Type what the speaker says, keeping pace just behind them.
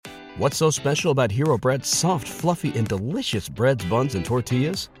What's so special about Hero Bread's soft, fluffy, and delicious breads, buns, and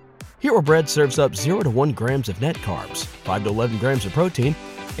tortillas? Hero Bread serves up 0 to 1 grams of net carbs, 5 to 11 grams of protein,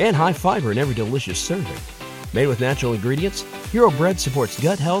 and high fiber in every delicious serving. Made with natural ingredients, Hero Bread supports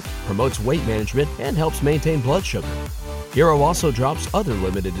gut health, promotes weight management, and helps maintain blood sugar. Hero also drops other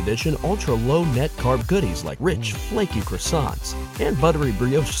limited edition ultra-low net carb goodies like rich, flaky croissants and buttery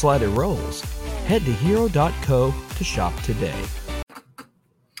brioche slider rolls. Head to hero.co to shop today.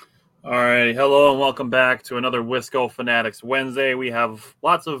 All right, hello and welcome back to another Wisco Fanatics Wednesday. We have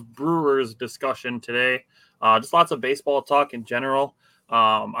lots of Brewers discussion today, just lots of baseball talk in general.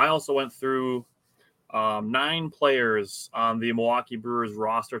 I also went through 9 players on the Milwaukee Brewers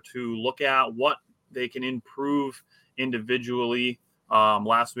roster to look at what they can improve individually.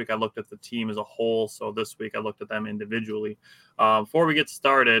 Last week I looked at the team as a whole, so this week I looked at them individually. Before we get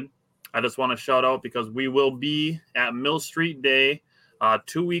started, I just want to shout out because we will be at Mill Street Day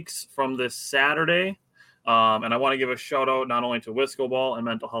 2 weeks from this Saturday. And I want to give a shout out not only to Wisco Ball and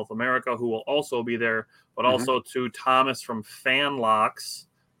Mental Health America, who will also be there, but also to Thomas from Fan Locks,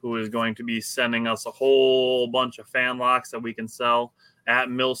 who is going to be sending us a whole bunch of fan locks that we can sell at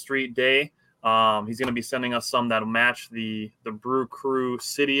Mill Street Day. He's going to be sending us some that'll match the Brew Crew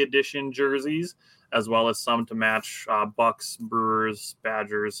City Edition jerseys, as well as some to match Bucks, Brewers,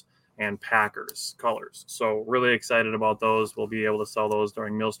 Badgers, and Packers colors. So really excited about those. We'll be able to sell those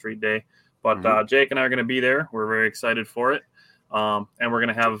during Mill Street Day. But Jake and I are going to be there. We're very excited for it. And we're going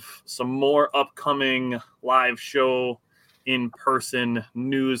to have some more upcoming live show in-person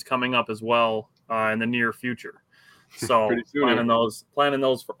news coming up as well in the near future. So planning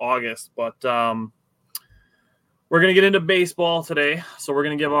those for August. But we're going to get into baseball today. So we're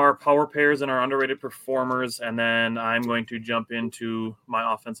going to give our power pairs and our underrated performers, and then I'm going to jump into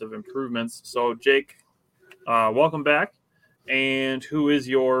my offensive improvements. So Jake, welcome back. And who is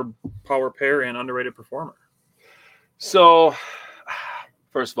your power pair and underrated performer? So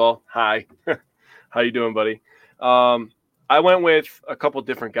first of all, hi. How you doing, buddy? I went with a couple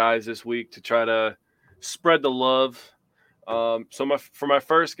different guys this week to try to spread the love. So for my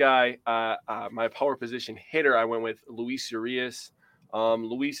first guy, my power position hitter, I went with Luis Urias.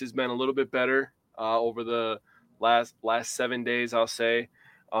 Luis has been a little bit better over the last 7 days, I'll say.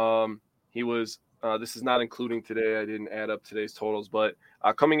 He was this is not including today. I didn't add up today's totals, but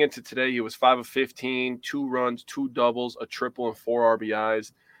coming into today, he was 5 of 15, 2 runs, 2 doubles, a triple, and 4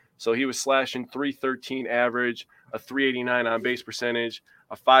 RBIs. So he was slashing .313 average, a .389 on base percentage,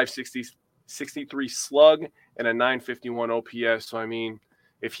 a .563 slug, and a .951 OPS. So, I mean,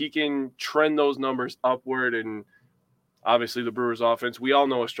 if he can trend those numbers upward, and obviously the Brewers offense, we all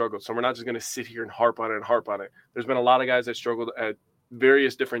know it struggled. So we're not just going to sit here and harp on it. There's been a lot of guys that struggled at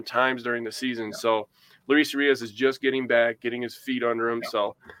various different times during the season. Yeah. So Luis Urias is just getting back, getting his feet under him. Yeah.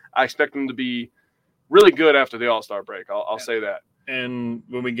 So I expect him to be really good after the All-Star break. I'll say that. And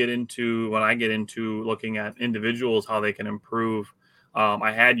when I get into looking at individuals, how they can improve,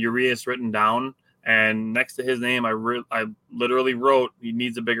 I had Urias written down, and next to his name, I literally wrote he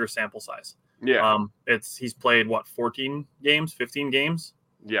needs a bigger sample size. Yeah. He's played 14 games, 15 games.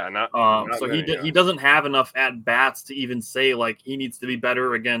 Yeah, not so many, he doesn't have enough at bats to even say like he needs to be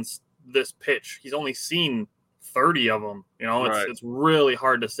better against this pitch. He's only seen 30 of them. You know, it's really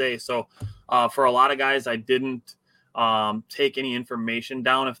hard to say. So for a lot of guys, I didn't take any information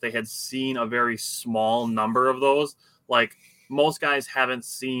down if they had seen a very small number of those. Like most guys haven't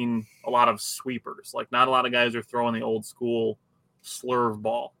seen a lot of sweepers. Like not a lot of guys are throwing the old school slurve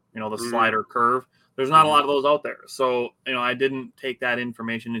ball, the slider curve. There's not a lot of those out there. So, I didn't take that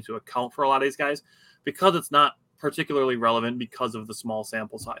information into account for a lot of these guys because it's not particularly relevant because of the small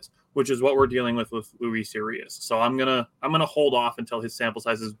sample size, which is what we're dealing with Luis Urias. So I'm going to hold off until his sample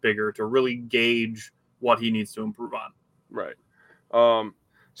size is bigger to really gauge what he needs to improve on. Right.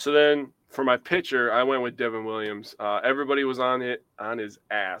 So then for my pitcher, I went with Devin Williams. Everybody was on his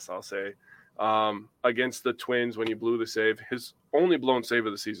ass, I'll say, against the Twins when he blew the save. His only blown save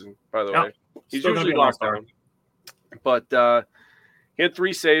of the season, by the way. He's usually locked down. But he had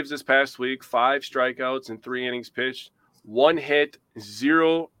 3 saves this past week, 5 strikeouts and 3 innings pitched, 1 hit,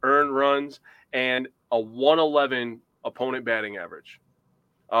 0 earned runs, and a 111 opponent batting average.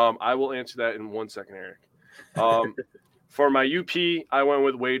 I will answer that in 1 second, Eric. For my UP, I went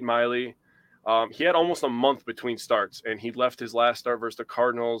with Wade Miley. He had almost a month between starts, and he left his last start versus the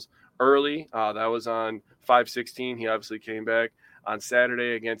Cardinals early. That was on 5/16. He obviously came back on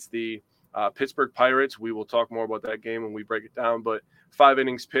Saturday against the Pittsburgh Pirates. We will talk more about that game when we break it down. But 5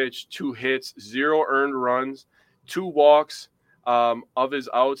 innings pitched, 2 hits, 0 earned runs, 2 walks. Of his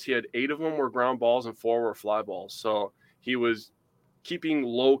outs, he had 8 of them were ground balls and 4 were fly balls. So he was keeping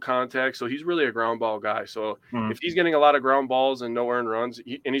low contact. So he's really a ground ball guy. So Mhm. if he's getting a lot of ground balls and no earned runs,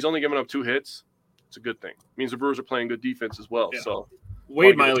 and he's only giving up 2 hits, it's a good thing. It means the Brewers are playing good defense as well. Yeah. So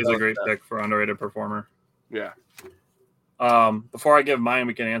Wade Miley's a great pick for underrated performer. Yeah. Before I give mine,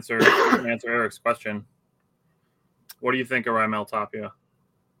 we can answer Eric's question. What do you think of Raimel Tapia?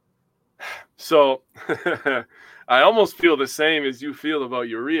 So I almost feel the same as you feel about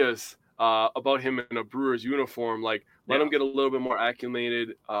Urias, about him in a Brewers uniform. Like, let him get a little bit more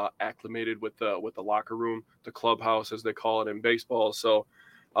acclimated with the locker room, the clubhouse, as they call it in baseball. So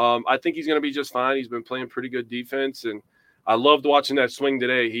I think he's going to be just fine. He's been playing pretty good defense, and I loved watching that swing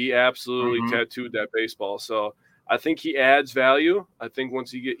today. He absolutely tattooed that baseball. So I think he adds value. I think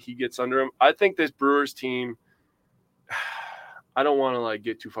once he gets under him, I think this Brewers team. I don't want to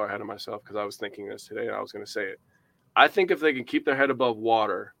get too far ahead of myself because I was thinking this today and I was going to say it. I think if they can keep their head above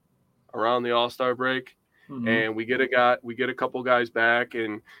water around the All-Star break, and we get a couple guys back,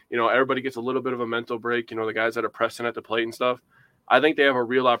 and everybody gets a little bit of a mental break. The guys that are pressing at the plate and stuff. I think they have a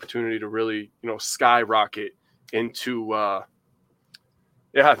real opportunity to really skyrocket into.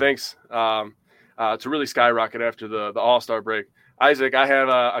 Thanks. To really skyrocket after the All-Star break. Isaac, I have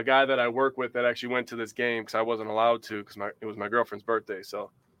a guy that I work with that actually went to this game because I wasn't allowed to because it was my girlfriend's birthday. So,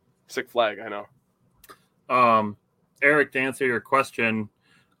 sick flag, I know. Eric, to answer your question,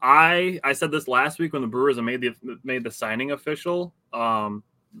 I said this last week when the Brewers made the signing official.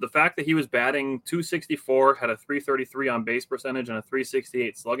 The fact that he was batting .264, had a .333 on base percentage and a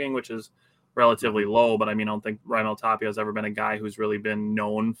 .368 slugging, which is relatively low. But I don't think Raimel Tapia has ever been a guy who's really been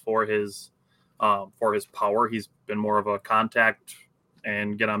known for his power. He's been more of a contact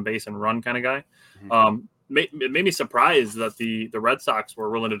and get on base and run kind of guy. It made me surprised that the Red Sox were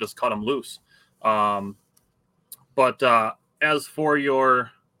willing to just cut him loose. But as for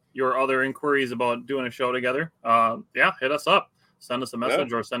your other inquiries about doing a show together, hit us up, send us a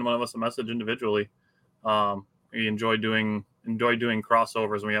message or send one of us a message individually. We enjoy doing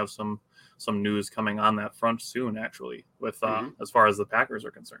crossovers, and we have some news coming on that front soon, actually, with as far as the Packers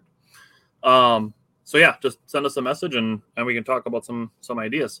are concerned. Just send us a message and we can talk about some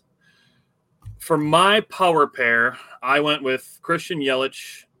ideas. For my power pair, I went with Christian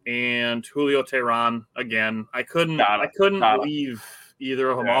Yelich and Julio Teheran again. I couldn't leave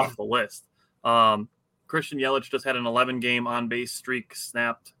either of them off the list. Christian Yelich just had an 11-game on-base streak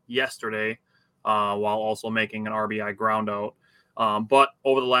snapped yesterday, while also making an RBI ground out. But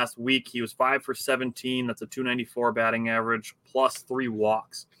over the last week, he was 5 for 17. That's a .294 batting average, plus 3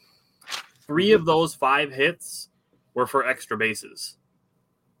 walks. 3 of those 5 hits were for extra bases.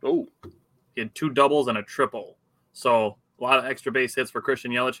 Oh, he had 2 doubles and a triple. So a lot of extra base hits for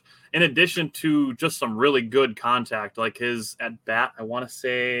Christian Yelich, in addition to just some really good contact, like his at bat. I want to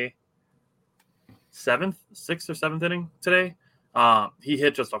say 6th or 7th inning today. He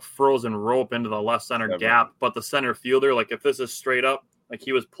hit just a frozen rope into the left center gap, but the center fielder, if this is straight up,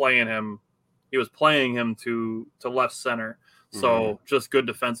 he was playing him to left center. So just good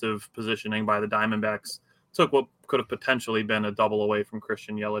defensive positioning by the Diamondbacks. Took what could have potentially been a double away from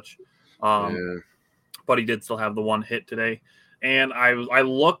Christian Yelich. But he did still have the 1 hit today. And I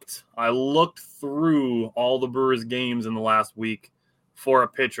looked through all the Brewers games in the last week for a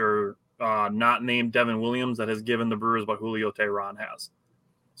pitcher not named Devin Williams that has given the Brewers what Julio Teheran has.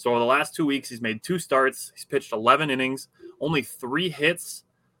 So over the last 2 weeks, he's made 2 starts. He's pitched 11 innings, only 3 hits.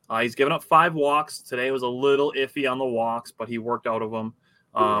 He's given up 5 walks. Today was a little iffy on the walks, but he worked out of them.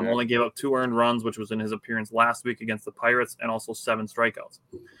 Only gave up 2 earned runs, which was in his appearance last week against the Pirates, and also 7 strikeouts.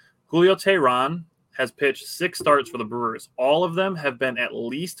 Julio Teheran has pitched 6 starts for the Brewers. All of them have been at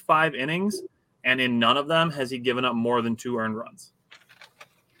least 5 innings, and in none of them has he given up more than 2 earned runs.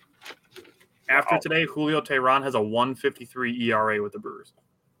 After today, Julio Teheran has a 1.53 ERA with the Brewers.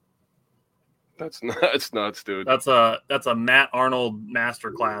 That's nuts, dude. That's a Matt Arnold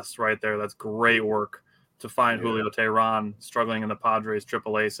masterclass right there. That's great work to find Julio Teheran struggling in the Padres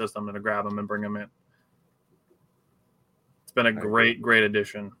AAA system and to grab him and bring him in. It's been a great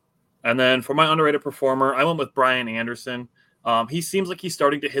addition. And then for my underrated performer, I went with Brian Anderson. He seems like he's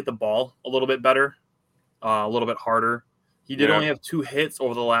starting to hit the ball a little bit better, a little bit harder. He did only have 2 hits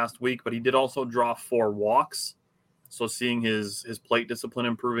over the last week, but he did also draw 4 walks. So seeing his plate discipline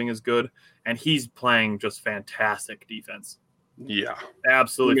improving is good. And he's playing just fantastic defense. Yeah.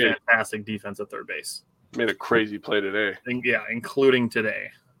 Absolutely fantastic defense at third base. Made a crazy play today. Including today.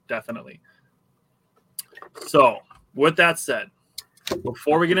 Definitely. So with that said,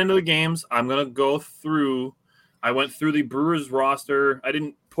 before we get into the games, I'm going to go through. I went through the Brewers roster. I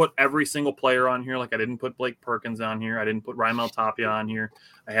didn't put every single player on here. I didn't put Blake Perkins on here. I didn't put Raimel Tapia on here.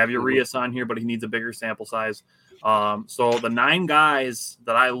 I have Urias on here, but he needs a bigger sample size. So the 9 guys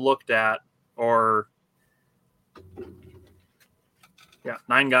that I looked at, 9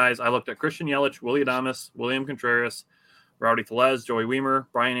 guys. I looked at Christian Yelich, Willy Adames, William Contreras, Rowdy Tellez, Joey Weimer,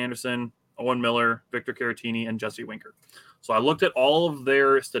 Brian Anderson, Owen Miller, Victor Caratini, and Jesse Winker. So I looked at all of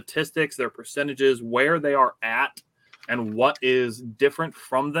their statistics, their percentages, where they are at, and what is different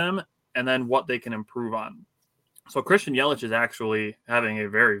from them, and then what they can improve on. So Christian Yelich is actually having a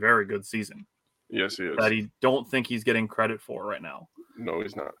very, very good season. Yes, he is. That I don't think he's getting credit for right now. No,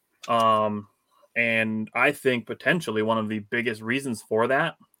 he's not. And I think potentially one of the biggest reasons for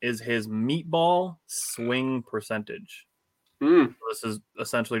that is his meatball swing percentage. This is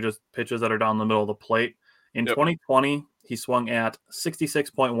essentially just pitches that are down the middle of the plate. In 2020, he swung at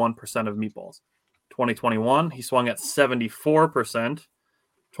 66.1% of meatballs. 2021, he swung at 74%.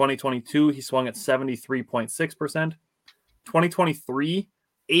 2022, he swung at 73.6%. 2023,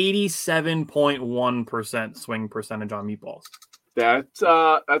 87.1% swing percentage on meatballs. That's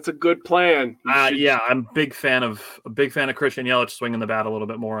a good plan. Yeah, I'm a big fan of Christian Yelich swinging the bat a little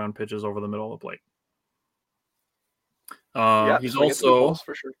bit more on pitches over the middle of the plate. He's also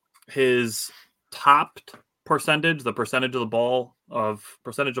for sure. His topped percentage, the percentage of balls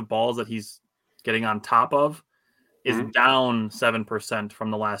that he's getting on top of, is down 7%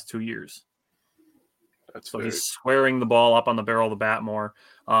 from the last 2 years. He's squaring the ball up on the barrel of the bat more.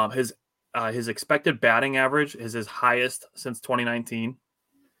 His expected batting average is his highest since 2019.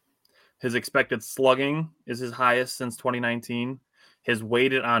 His expected slugging is his highest since 2019. His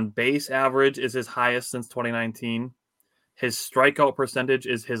weighted on base average is his highest since 2019. His strikeout percentage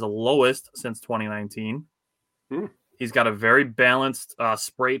is his lowest since 2019. He's got a very balanced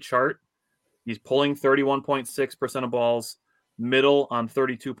spray chart. He's pulling 31.6% of balls, middle on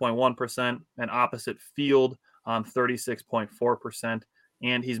 32.1%, and opposite field on 36.4%.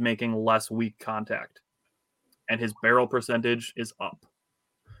 And he's making less weak contact. And his barrel percentage is up.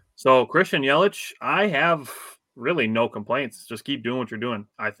 So Christian Yelich, I have really no complaints. Just keep doing what you're doing.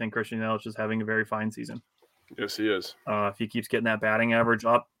 I think Christian Yelich is having a very fine season. Yes, he is. If he keeps getting that batting average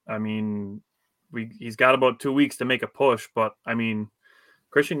up, I mean, he's got about 2 weeks to make a push. But, I mean,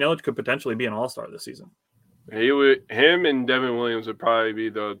 Christian Yelich could potentially be an all-star this season. Him and Devin Williams would probably be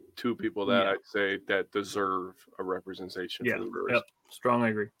the 2 people that I'd say that deserve a representation for the Brewers. Yep.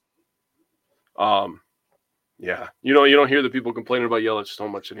 Strongly agree. Yeah. You don't hear the people complaining about Yelich so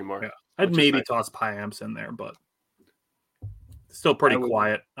much anymore. Yeah. I'd maybe toss Payamps in there, but still pretty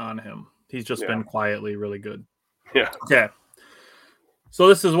quiet on him. He's just been quietly really good. Yeah. Okay. So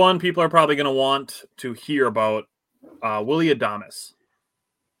this is one people are probably going to want to hear about, Willy Adames.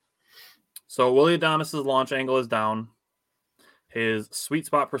 So Willy Adames' launch angle is down. His sweet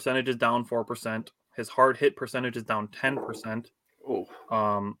spot percentage is down 4%. His hard hit percentage is down 10%.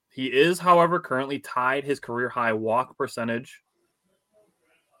 Oh. He is, however, currently tied his career high walk percentage.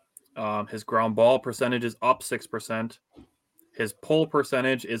 His ground ball percentage is up 6%. His pull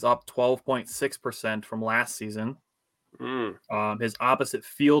percentage is up 12.6% from last season. His opposite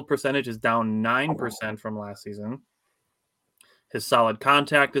field percentage is down 9% from last season. His solid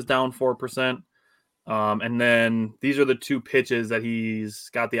contact is down 4%. And then these are the 2 pitches that he's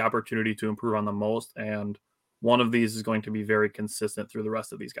got the opportunity to improve on the most. And one of these is going to be very consistent through the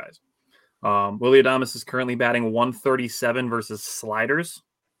rest of these guys. Willy Adames is currently batting 137 versus sliders.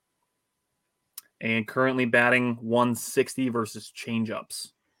 And currently batting 160 versus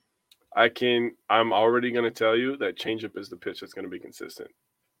changeups. I'm already going to tell you that changeup is the pitch that's going to be consistent.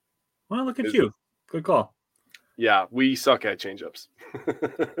 Well, look at you. Good call. Yeah, we suck at changeups.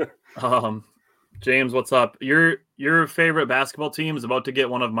 James, what's up? Your favorite basketball team is about to get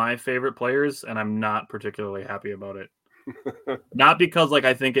one of my favorite players, and I'm not particularly happy about it. Not because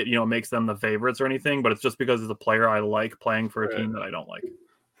I think it makes them the favorites or anything, but it's just because it's a player I like playing for a team that I don't like.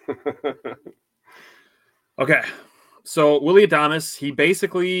 Okay, so Willy Adames, he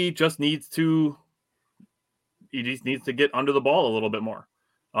basically just needs to get under the ball a little bit more.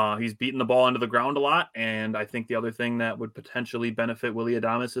 He's beaten the ball into the ground a lot, and I think the other thing that would potentially benefit Willy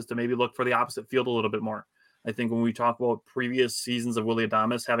Adames is to maybe look for the opposite field a little bit more. I think when we talk about previous seasons of Willy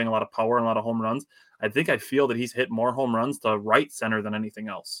Adames having a lot of power and a lot of home runs, I feel that he's hit more home runs to right center than anything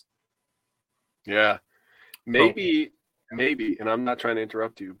else. Yeah, maybe, and I'm not trying to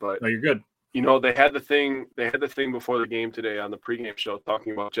interrupt you, but no, you're good. They had the thing before the game today on the pregame show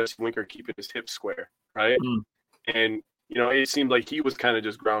talking about Jesse Winker keeping his hips square, right? And it seemed like he was kind of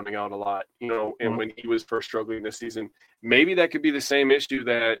just grounding out a lot, and when he was first struggling this season, maybe that could be the same issue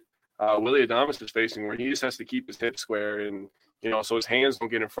that Willy Adames is facing, where he just has to keep his hips square and, so his hands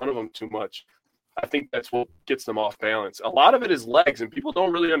don't get in front of him too much. I think that's what gets them off balance. A lot of it is legs, and people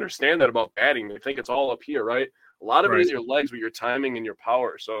don't really understand that about batting. They think it's all up here, right? A lot of it Right. is your legs, but your timing and your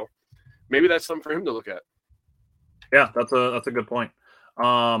power. So maybe that's something for him to look at. Yeah, that's a good point.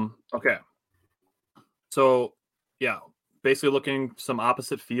 Okay. So yeah, basically looking some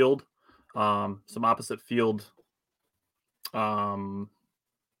opposite field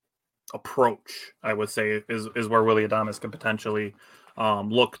approach, I would say, is where Willie Adames can potentially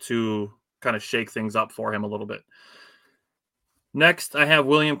look to kind of shake things up for him a little bit. Next, I have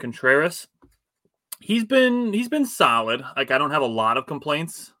William Contreras. He's been solid. Like, I don't have a lot of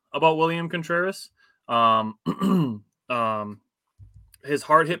complaints about William Contreras. His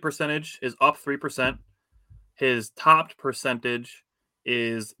hard hit percentage is up 3%. His topped percentage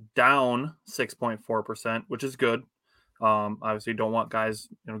is down 6.4%, which is good. Obviously, you don't want guys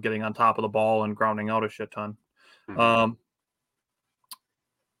getting on top of the ball and grounding out a shit ton. Mhm.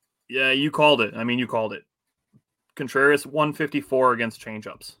 Yeah, you called it. I mean, you called it. Contreras 154 against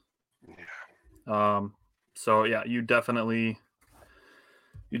changeups. Yeah. So yeah, you definitely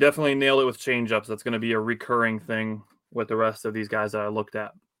nailed it with changeups. That's going to be a recurring thing with the rest of these guys that I looked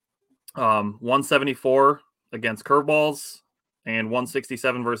at. 174 against curveballs and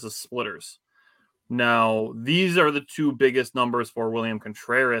 167 versus splitters. Now, these are the two biggest numbers for William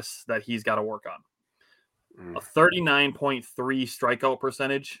Contreras that he's got to work on. A 39.3 strikeout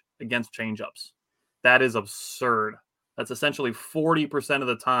percentage against changeups. That is absurd. That's essentially 40% of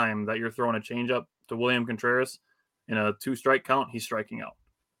the time that you're throwing a changeup to William Contreras in a 2-strike count, he's striking out.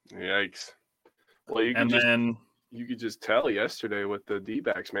 Yikes. Well, you could just tell yesterday with the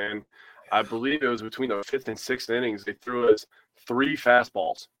D-backs, man. I believe it was between the 5th and 6th innings. They threw us 3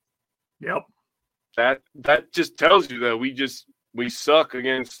 fastballs. Yep. That just tells you that we suck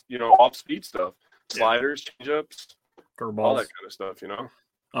against, off speed stuff. Sliders, changeups, curveballs, all that kind of stuff,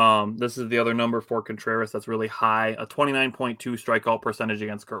 This is the other number for Contreras that's really high, a 29.2 strikeout percentage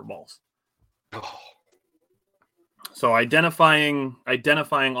against curveballs. Oh. So identifying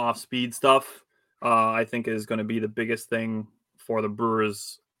off speed stuff, I think is going to be the biggest thing for the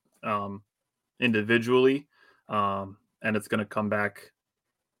Brewers individually, and it's going to come back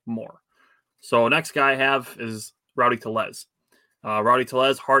more. So next guy I have is Rowdy Tellez. Rowdy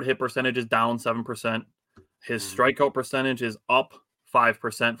Tellez, hard hit percentage is down 7%. His strikeout percentage is up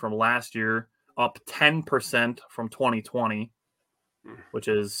 5% from last year, up 10% from 2020, which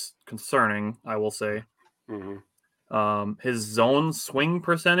is concerning, I will say. Mm-hmm. His zone swing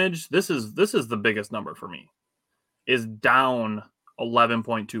percentage, this is the biggest number for me, is down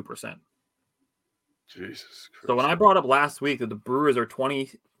 11.2%. Jesus Christ. So when I brought up last week that the Brewers are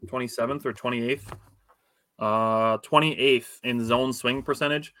 27th or 28th, 28th in zone swing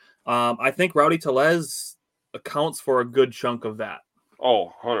percentage, I think Rowdy Tellez accounts for a good chunk of that.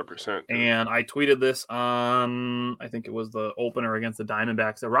 Oh, 100%. And I tweeted this on, I think it was the opener against the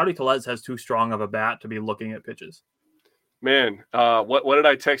Diamondbacks, that Rowdy Tellez has too strong of a bat to be looking at pitches. Man, what did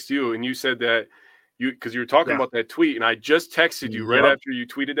I text you? And you said that because you were talking about that tweet, and I just texted you right after you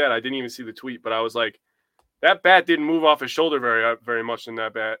tweeted that. I didn't even see the tweet, but I was like, that bat didn't move off his shoulder very much in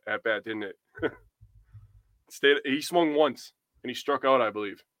that bat, didn't it? He swung once, and he struck out, I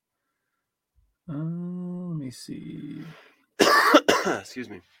believe. Let me see. Excuse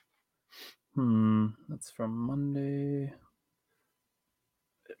me. That's from Monday.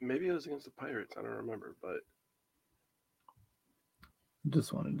 Maybe it was against the Pirates. I don't remember, but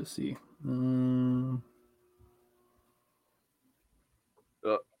just wanted to see.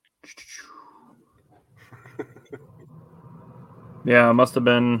 Yeah, must have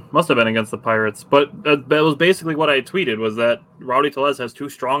been against the Pirates. But that was basically what I tweeted, was that Rowdy Tellez has too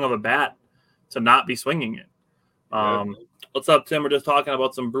strong of a bat to not be swinging it. What's up, Tim? We're just talking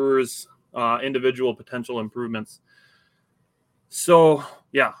about some Brewers individual potential improvements. So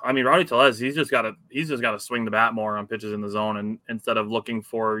yeah, I mean, Rowdy Tellez, he's just got to swing the bat more on pitches in the zone, and instead of looking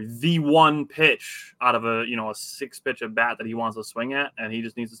for the one pitch out of a 6-pitch at bat that he wants to swing at, and he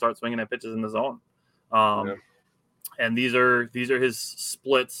just needs to start swinging at pitches in the zone. And these are his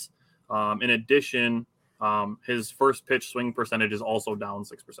splits. In addition, his first pitch swing percentage is also down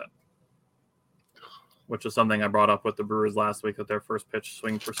 6%, which is something I brought up with the Brewers last week, that their first pitch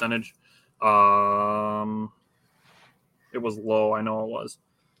swing percentage. It was low. I know it was.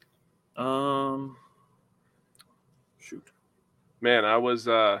 Shoot. Man, I was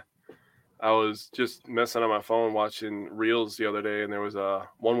just messing on my phone watching reels the other day, and there was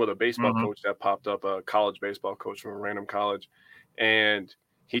one with a baseball coach that popped up, a college baseball coach from a random college, and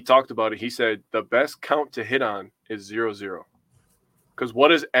he talked about it. He said the best count to hit on is 0-0. Because what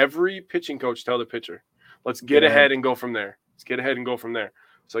does every pitching coach tell the pitcher? Let's get ahead and go from there.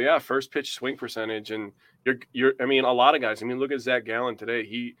 So yeah, first pitch swing percentage, and you're. I mean, a lot of guys. I mean, look at Zach Gallen today.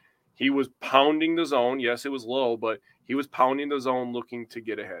 He He was pounding the zone. Yes, it was low, but he was pounding the zone looking to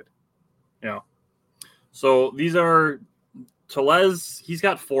get ahead. Yeah. So these are Tellez. He's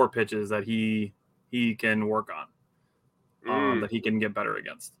got 4 pitches that he can work on, that he can get better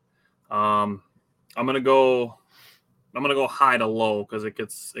against. I'm gonna go high to low because it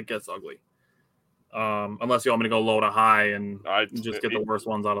gets ugly. Unless you want me to go low to high and just get the worst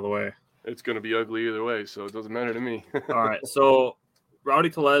ones out of the way. It's going to be ugly either way, so it doesn't matter to me. All right, so Rowdy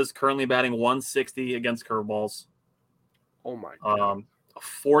Tellez currently batting 160 against curveballs. Oh, my God. A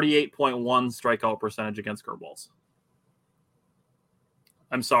 48.1 strikeout percentage against curveballs.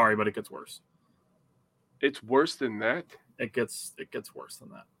 I'm sorry, but it gets worse. It's worse than that? It gets worse than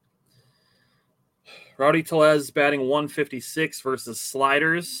that. Rowdy Tellez batting 156 versus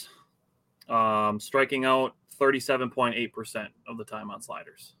sliders, striking out 37.8% of the time on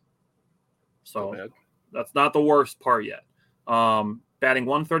sliders. So that's not the worst part yet. Batting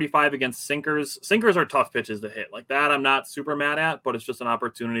 135 against sinkers. Sinkers are tough pitches to hit. Like that, I'm not super mad at, but it's just an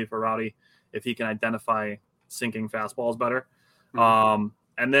opportunity for Rowdy if he can identify sinking fastballs better. Mm-hmm.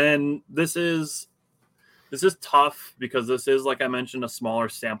 And then this is tough because this is, like I mentioned, a smaller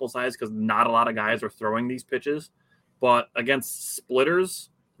sample size because not a lot of guys are throwing these pitches. But against splitters,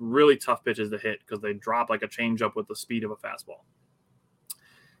 really tough pitches to hit because they drop like a changeup with the speed of a fastball.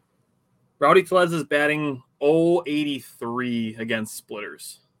 Rowdy Tellez is batting 083 against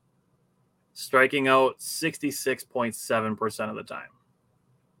splitters, striking out 66.7% of the time.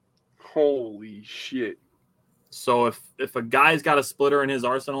 Holy shit. So if a guy's got a splitter in his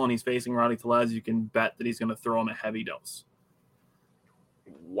arsenal and he's facing Rowdy Tellez, you can bet that he's going to throw him a heavy dose.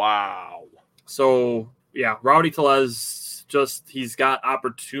 Wow. So, yeah, Rowdy Tellez, he's got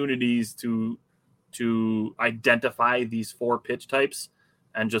opportunities to identify these 4 pitch types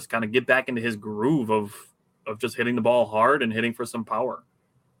and just kind of get back into his groove of just hitting the ball hard and hitting for some power.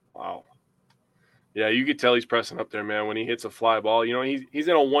 Wow. Yeah, you could tell he's pressing up there, man, when he hits a fly ball. You know, he's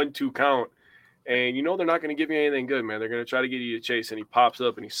in a 1-2 count, and you know they're not going to give you anything good, man. They're going to try to get you to chase, and he pops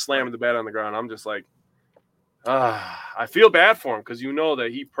up, and he's slamming the bat on the ground. I'm just like, I feel bad for him because you know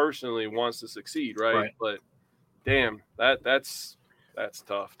that he personally wants to succeed, right? But, damn, that's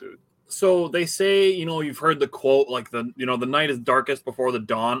tough, dude. So they say, you've heard the quote, like the night is darkest before the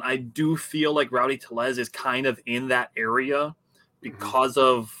dawn. I do feel like Rowdy Tellez is kind of in that area because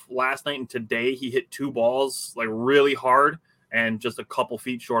of last night and today. He hit 2 balls like really hard and just a couple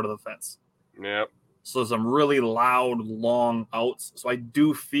feet short of the fence. Yep. So some really loud, long outs. So I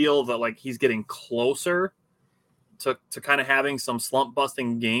do feel that like he's getting closer to kind of having some slump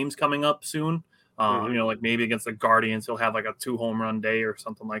busting games coming up soon. Like maybe against the Guardians, he'll have like a 2 home run day or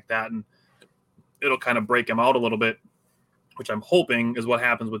something like that. And it'll kind of break him out a little bit, which I'm hoping is what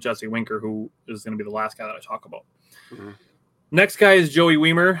happens with Jesse Winker, who is going to be the last guy that I talk about. Mm-hmm. Next guy is Joey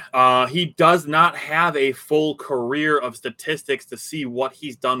Wiemer. He does not have a full career of statistics to see what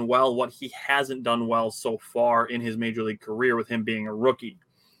he's done well, what he hasn't done well so far in his major league career with him being a rookie.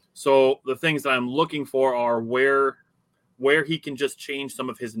 So the things that I'm looking for are where he can just change some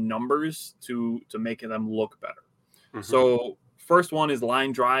of his numbers to make them look better. Mm-hmm. So first one is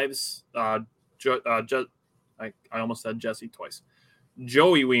line drives. I almost said Jesse twice.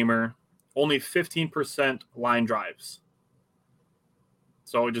 Joey Wiemer, only 15% line drives.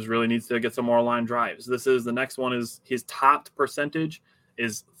 So it just really needs to get some more line drives. The next one is his topped percentage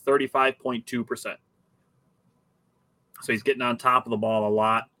is 35.2%. So he's getting on top of the ball a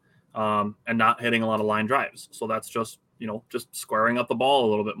lot and not hitting a lot of line drives. So that's just squaring up the ball a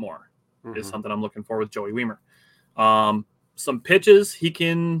little bit more is something I'm looking for with Joey Wiemer. Some pitches he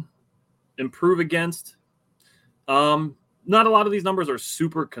can improve against. Not a lot of these numbers are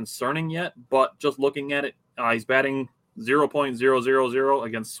super concerning yet, but just looking at it, he's batting 0.000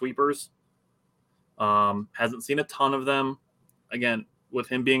 against sweepers. Hasn't seen a ton of them. Again, with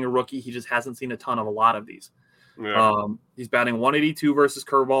him being a rookie, he just hasn't seen a ton of a lot of these. Yeah. He's batting 182 versus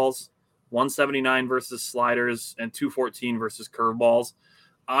curveballs, 179 versus sliders, and 214 versus curveballs.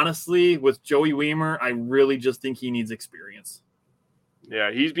 Honestly, with Joey Wiemer, I really just think he needs experience.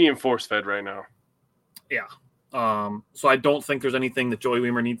 Yeah, he's being force-fed right now. Yeah. So I don't think there's anything that Joey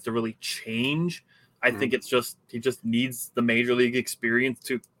Wiemer needs to really change. I think it's just he just needs the major league experience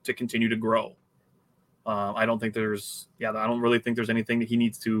to continue to grow. I don't really think there's anything that he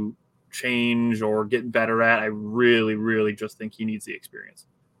needs to change or get better at. I really, really just think he needs the experience.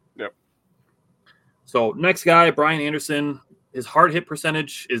 Yep. So next guy, Brian Anderson, his hard hit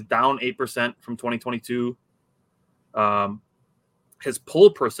percentage is down 8% from 2022. His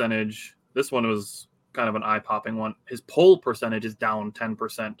pull percentage, this one was kind of an eye-popping one. His pull percentage is down 10%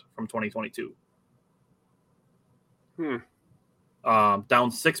 from 2022. down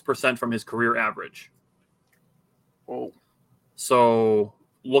 6% from his career average. Oh, so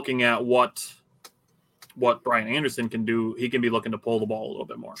looking at what Brian Anderson can do, he can be looking to pull the ball a little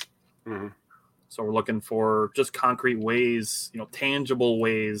bit more. Mm-hmm. So we're looking for just concrete ways, tangible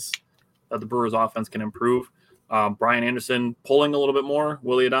ways that the Brewers offense can improve. Brian Anderson pulling a little bit more,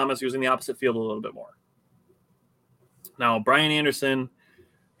 Willy Adames using the opposite field a little bit more. Now, Brian Anderson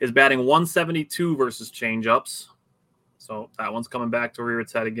is batting 172 versus changeups. So that one's coming back to rear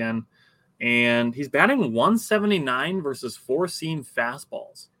its head again. And he's batting 179 versus four-seam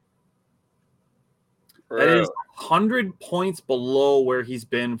fastballs. That is 100 points below where he's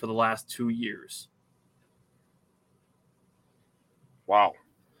been for the last 2 years. Wow.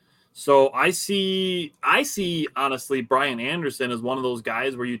 So I see honestly Brian Anderson as one of those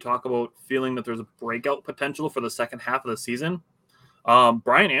guys where you talk about feeling that there's a breakout potential for the second half of the season.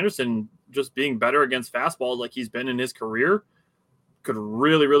 Brian Anderson just being better against fastballs like he's been in his career could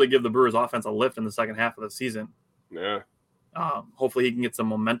really, really give the Brewers offense a lift in the second half of the season. Yeah. Hopefully he can get some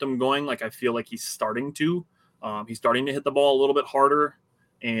momentum going. Like I feel like he's starting to. He's starting to hit the ball a little bit harder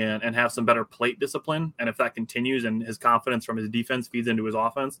and have some better plate discipline. And if that continues and his confidence from his defense feeds into his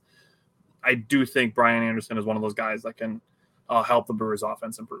offense, I do think Brian Anderson is one of those guys that can help the Brewers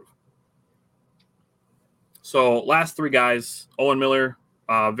offense improve. So last three guys, Owen Miller,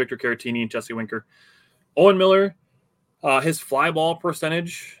 Victor Caratini, and Jesse Winker. Owen Miller, his fly ball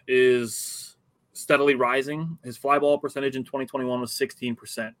percentage is steadily rising. His fly ball percentage in 2021 was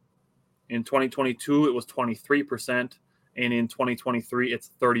 16%. In 2022, it was 23%. And in 2023,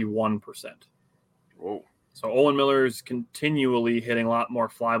 it's 31%. Whoa. So Owen Miller is continually hitting a lot more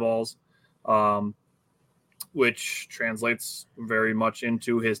fly balls, which translates very much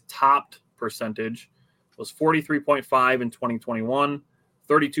into his topped percentage was 43.5 in 2021,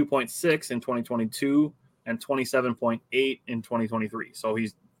 32.6 in 2022, and 27.8 in 2023. So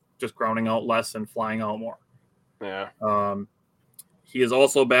he's just grounding out less and flying out more. Yeah. He is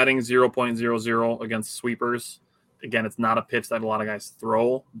also batting 0.00 against sweepers. Again, it's not a pitch that a lot of guys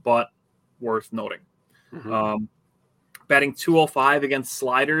throw, but worth noting. Mm-hmm. Batting 205 against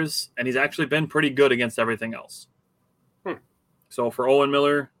sliders, and he's actually been pretty good against everything else. So for Owen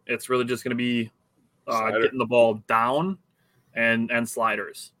Miller, it's really just going to be getting the ball down and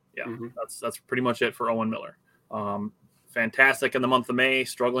sliders. Yeah, that's pretty much it for Owen Miller. Fantastic in the month of May,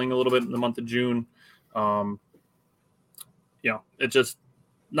 struggling a little bit in the month of June. It's just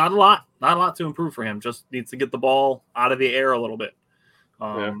not a lot to improve for him. Just needs to get the ball out of the air a little bit,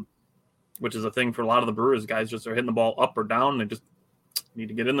 which is a thing for a lot of the Brewers guys. Just are hitting the ball up or down. They just need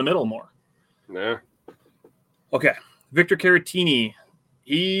to get in the middle more. Yeah. Okay, Victor Caratini,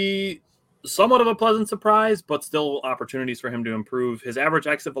 he somewhat of a pleasant surprise, but still opportunities for him to improve. His average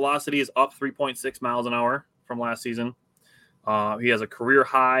exit velocity is up 3.6 miles an hour from last season. He has a career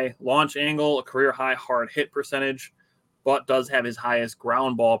high launch angle, a career high hard hit percentage, but does have his highest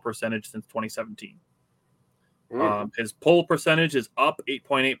ground ball percentage since 2017. His pull percentage is up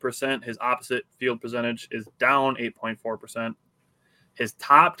 8.8%. His opposite field percentage is down 8.4%. His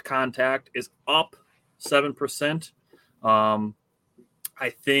topped contact is up 7%. I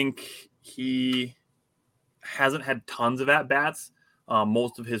think he hasn't had tons of at-bats.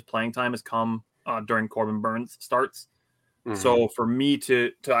 Most of his playing time has come during Corbin Burns starts. Mm-hmm. So for me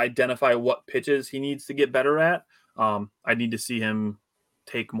to identify what pitches he needs to get better at, I need to see him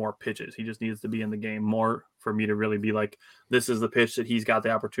take more pitches. He just needs to be in the game more for me to really be like, this is the pitch that he's got the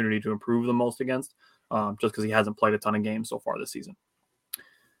opportunity to improve the most against, just because he hasn't played a ton of games so far this season.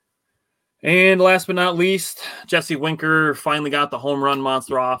 And last but not least, Jesse Winker finally got the home run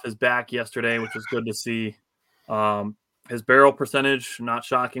monster off his back yesterday, which was good to see. His barrel percentage, not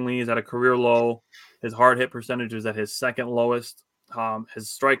shockingly, is at a career low. His hard hit percentage is at his second lowest. His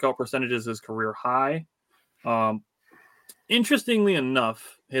strikeout percentage is his career high. Interestingly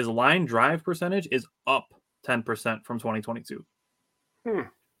enough, his line drive percentage is up 10% from 2022.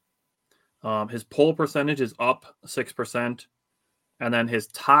 His pull percentage is up 6%. And then his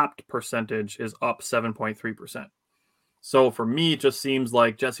topped percentage is up 7.3%. So for me, it just seems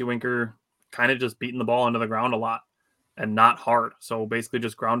like Jesse Winker kind of just beating the ball into the ground a lot and not hard. So basically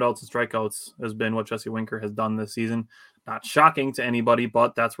just ground outs and strikeouts has been what Jesse Winker has done this season. Not shocking to anybody,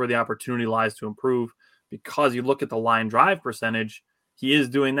 but that's where the opportunity lies to improve, because you look at the line drive percentage, he is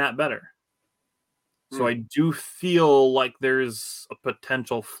doing that better. So I do feel like there's a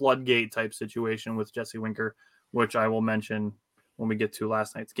potential floodgate type situation with Jesse Winker, which I will mention when we get to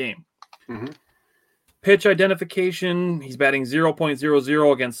last night's game. Pitch identification, he's batting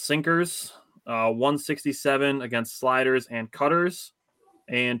 0.00 against sinkers, 167 against sliders and cutters,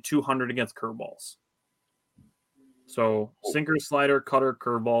 and 200 against curveballs. So sinker, slider, cutter,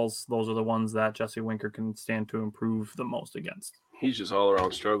 curveballs, those are the ones that Jesse Winker can stand to improve the most against. He's just all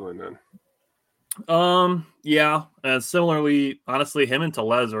around struggling then. Yeah. And similarly, honestly, him and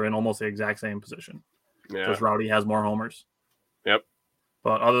Tellez are in almost the exact same position. Yeah. Just Rowdy has more homers. Yep.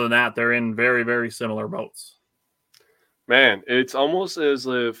 But other than that, they're in very, very similar boats. Man, it's almost as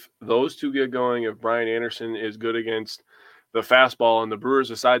if those two get going. If Brian Anderson is good against the fastball and the Brewers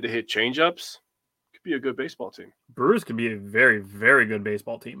decide to hit changeups, could be a good baseball team. Brewers could be a very, very good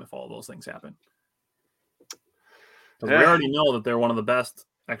baseball team if all those things happen. Because we already know that they're one of the best,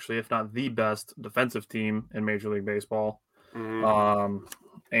 actually, if not the best, defensive team in Major League Baseball,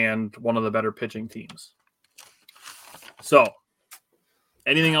 and one of the better pitching teams. So,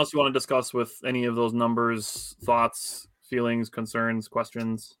 anything else you want to discuss with any of those numbers, thoughts, feelings, concerns,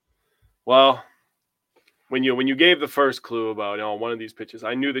 questions? Well, when you gave the first clue about one of these pitches,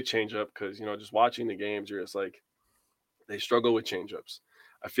 I knew the changeup because just watching the games, you're just like, they struggle with changeups.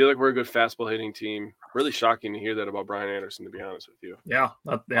 I feel like we're a good fastball hitting team. Really shocking to hear that about Brian Anderson, to be honest with you. Yeah,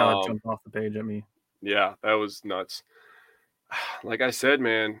 that jumped off the page at me. Yeah, that was nuts. Like I said,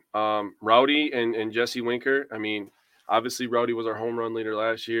 man, Rowdy and Jesse Winker. I mean, obviously Rowdy was our home run leader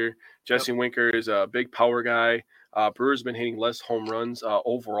last year. Jesse Winker is a big power guy. Brewers been hitting less home runs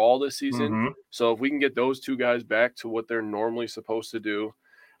overall this season. So if we can get those two guys back to what they're normally supposed to do,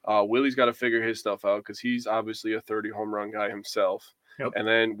 Willie's got to figure his stuff out because he's obviously a 30 home run guy himself. And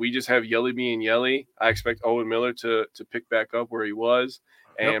then we just have Yelly being Yelly. I expect Owen Miller to pick back up where he was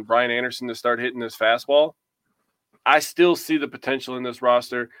and Brian Anderson to start hitting this fastball. I still see the potential in this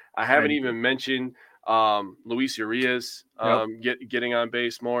roster. I haven't even mentioned Luis Urias getting on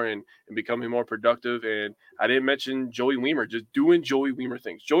base more and becoming more productive. And I didn't mention Joey Weimer, just doing Joey Weimer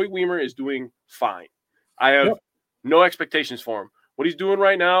things. Joey Weimer is doing fine. I have no expectations for him. What he's doing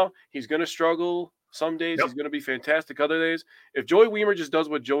right now, he's going to struggle. Some days he's going to be fantastic. Other days, if Joey Weimer just does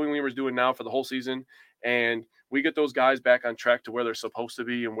what Joey Weimer's doing now for the whole season and we get those guys back on track to where they're supposed to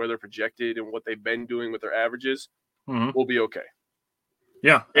be and where they're projected and what they've been doing with their averages, we'll be okay.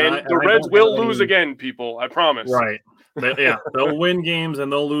 Yeah. And the Reds will lose again, people. I promise. Right. They'll win games and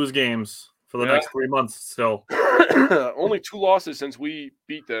they'll lose games for the next 3 months still. Only 2 losses since we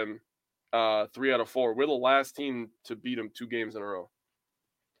beat them 3 out of 4. We're the last team to beat them 2 games in a row.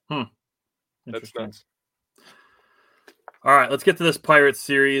 That's nuts. All right, let's get to this Pirates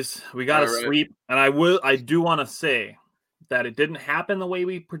series. We got a sweep, and I do want to say that it didn't happen the way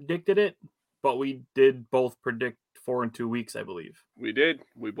we predicted it, but we did both predict 4 and 2 weeks, I believe. We did.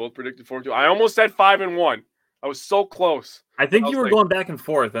 We both predicted 4 and 2. I almost said 5 and 1. I was so close. I think you were going back and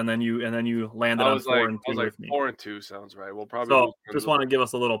forth, and then you landed on 4 and 2 I was like, with me. 4 and 2 sounds right. We'll probably. So just want to give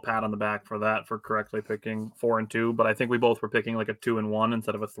us a little pat on the back for that, for correctly picking 4 and 2. But I think we both were picking like a 2 and 1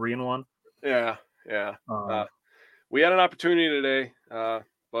 instead of a 3 and 1. Yeah. We had an opportunity today,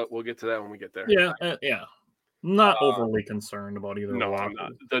 but we'll get to that when we get there. Yeah. Not overly concerned about either. No, I'm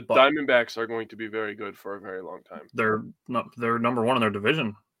not. The Diamondbacks are going to be very good for a very long time. They're number 1 in their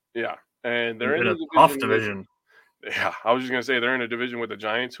division. Yeah, and they're in a tough division. Yeah, I was just gonna say they're in a division with the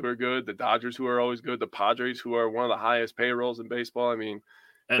Giants, who are good, the Dodgers, who are always good, the Padres, who are one of the highest payrolls in baseball. I mean,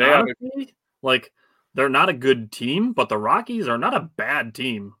 and honestly, they're not a good team, but the Rockies are not a bad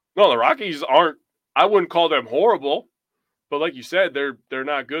team. No, the Rockies aren't. I wouldn't call them horrible, but like you said, they're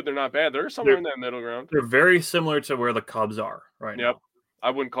not good. They're not bad. They're somewhere in that middle ground. They're very similar to where the Cubs are right now.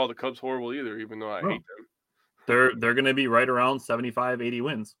 I wouldn't call the Cubs horrible either, even though I hate them. They're going to be right around 75, 80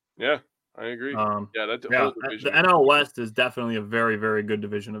 wins. Yeah, I agree. The NL West is definitely a very, very good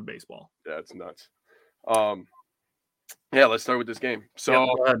division of baseball. Yeah, it's nuts. Let's start with this game. So,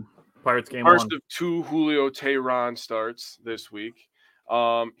 go ahead. Pirates game first 1. of 2 Julio Teheran starts this week.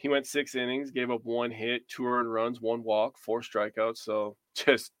 He went 6 innings, gave up 1 hit, 2 earned runs, 1 walk, 4 strikeouts. So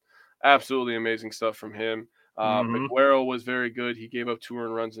just absolutely amazing stuff from him. Miguero was very good. He gave up 2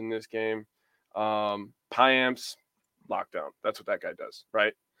 earned runs in this game. Piamps, lockdown. That's what that guy does,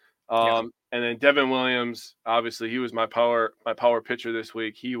 right? And then Devin Williams, obviously, he was my power pitcher this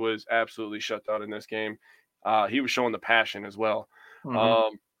week. He was absolutely shut down in this game. He was showing the passion as well. I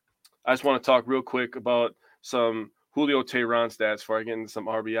just want to talk real quick about some Julio Teheran stats before I get into some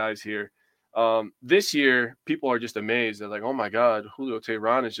RBIs here. This year, people are just amazed. They're like, oh, my God, Julio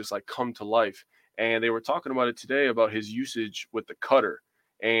Teheran has just, come to life. And they were talking about it today about his usage with the cutter.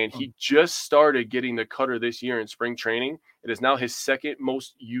 And he just started getting the cutter this year in spring training. It is now his 2nd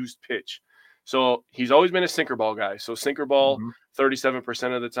most used pitch. So he's always been a sinker ball guy. So sinker ball,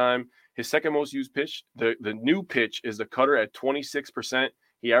 37% of the time. His 2nd most used pitch, the new pitch is the cutter at 26%.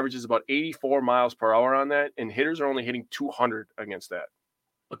 He averages about 84 miles per hour on that, and hitters are only hitting 200 against that.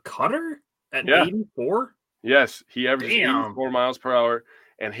 A cutter at 84? Yes, he averages Damn. 84 miles per hour,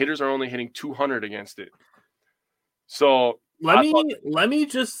 and hitters are only hitting 200 against it. So Let me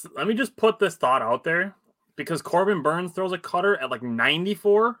just put this thought out there, because Corbin Burns throws a cutter at like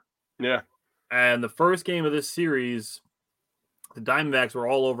 94. Yeah. And the first game of this series, the Diamondbacks were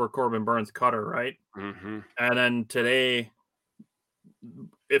all over Corbin Burns' cutter, right? Mm-hmm. And then today,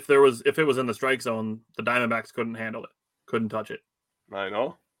 if it was in the strike zone, the Diamondbacks couldn't handle it, couldn't touch it. I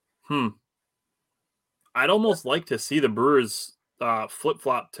know. I'd almost like to see the Brewers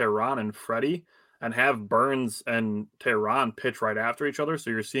flip-flop Tehran and Freddie and have Burns and Tehran pitch right after each other, so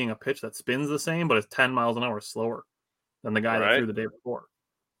you're seeing a pitch that spins the same but is 10 miles an hour slower than the guy that threw the day before.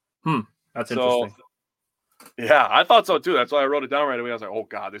 That's interesting. Yeah, I thought so too. That's why I wrote it down right away. I was like, oh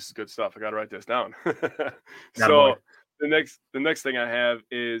God, this is good stuff. I got to write this down. So the next thing I have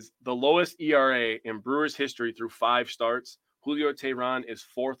is the lowest ERA in Brewers history through 5 starts. Julio Tehran is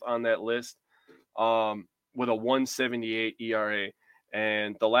 4th on that list with a 1.78 ERA.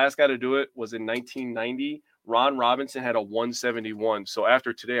 And the last guy to do it was in 1990. Ron Robinson had a 1.71. So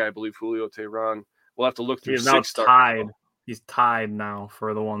after today, I believe Julio Tehran will have to look through 6 starts. Tied. He's tied now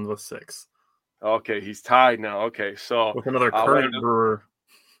for the ones with 6. Okay, he's tied now. Okay, so with another current Brewer.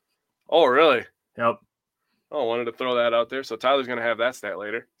 Oh, really? Yep. Oh, wanted to throw that out there. So Tyler's going to have that stat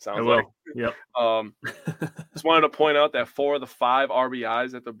later. Sounds like. Yep. Just wanted to point out that 4 of the 5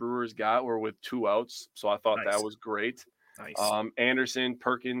 RBIs that the Brewers got were with 2 outs. So I thought that was great. Nice. Anderson,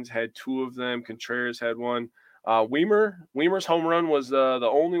 Perkins had 2 of them. Contreras had 1. Weimer's home run was the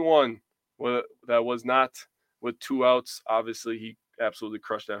only one that was not with 2 outs. Obviously, he absolutely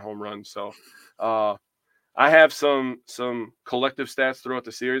crushed that home run. So I have some collective stats throughout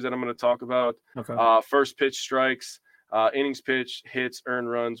the series that I'm going to talk about. Okay. First pitch strikes, innings pitched, hits, earned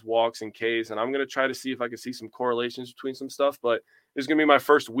runs, walks, and Ks. And I'm going to try to see if I can see some correlations between some stuff. But this is going to be my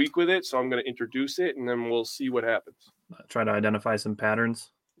first week with it, so I'm going to introduce it, and then we'll see what happens. Try to identify some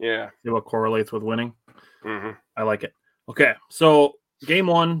patterns. Yeah. See what correlates with winning. Mm-hmm. I like it. Okay, so game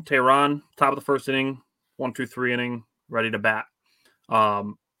 1, Tehran, top of the first inning, 1-2-3 inning, ready to bat.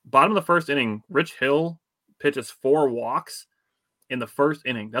 Bottom of the first inning, Rich Hill pitches 4 walks in the first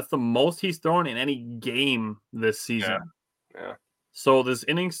inning. That's the most he's thrown in any game this season. Yeah. So this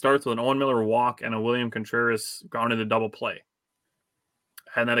inning starts with an Owen Miller walk and a William Contreras grounded to double play.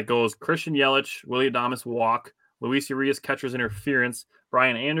 And then it goes Christian Yelich, Willie Adames walk, Luis Urias catcher's interference,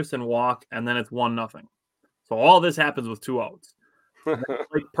 Brian Anderson walk, and then it's 1-0. So all this happens with 2 outs.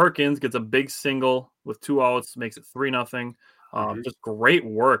 Blake Perkins gets a big single with 2 outs, makes it 3-0. Just great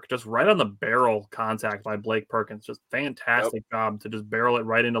work, just right on the barrel contact by Blake Perkins. Just fantastic job to just barrel it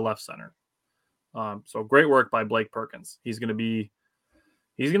right into left center. So great work by Blake Perkins. His name's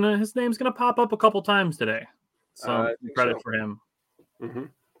gonna pop up a couple times today. So credit for him.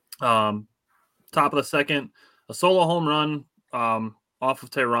 Top of the second, a solo home run off of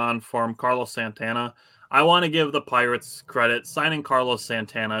Tehran from Carlos Santana. I want to give the Pirates credit. Signing Carlos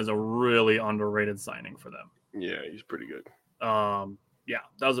Santana is a really underrated signing for them. Yeah, he's pretty good. That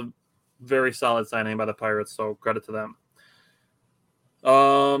was a very solid signing by the Pirates, so credit to them.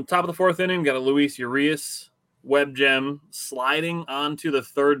 Top of the 4th inning, we got a Luis Urias web gem sliding onto the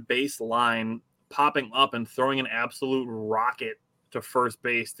third base line, popping up and throwing an absolute rocket to first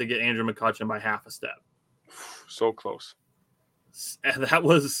base to get Andrew McCutchen by half a step. So close. And that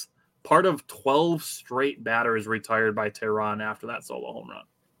was part of 12 straight batters retired by Tehran after that solo home run.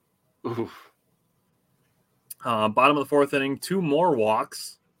 Oof. Bottom of the 4th inning, 2 more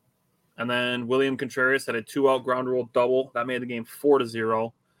walks. And then William Contreras had a 2-out ground rule double. That made the game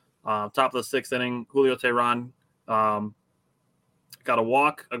 4-0. Top of the 6th inning, Julio Tehran got a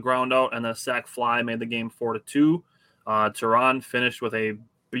walk, a ground out, and then a sac fly made the game 4-2. Tehran finished with a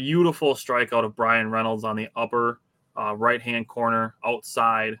beautiful strikeout of Brian Reynolds on the upper right-hand corner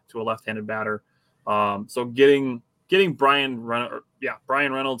outside to a left-handed batter. So getting Brian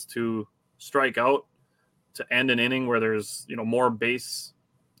Reynolds to strike out to end an inning where there's more base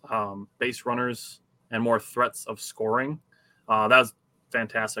runners and more threats of scoring. That was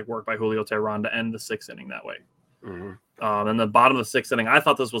fantastic work by Julio Tehran to end the 6th inning that way. And the bottom of the 6th inning, I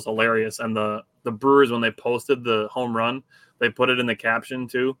thought this was hilarious. And the Brewers, when they posted the home run, they put it in the caption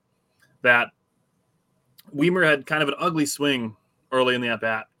too, that Weimer had kind of an ugly swing early in the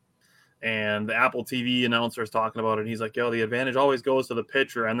at-bat. And the Apple TV announcer is talking about it. And he's like, the advantage always goes to the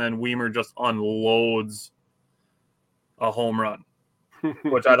pitcher. And then Weimer just unloads a home run,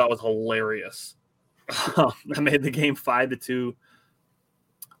 which I thought was hilarious. That made the game 5-2.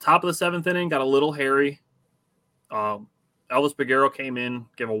 Top of the 7th inning, got a little hairy. Elvis Peguero came in,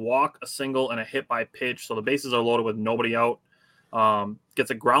 gave a walk, a single, and a hit by pitch. So the bases are loaded with nobody out. Gets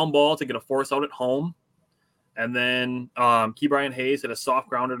a ground ball to get a force out at home. And then Ke'Bryan Hayes hit a soft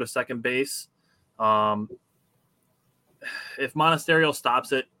grounder to second base. If Monasterio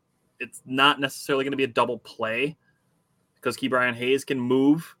stops it, it's not necessarily going to be a double play because Ke'Bryan Hayes can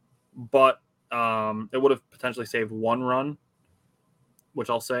move, but it would have potentially saved one run, which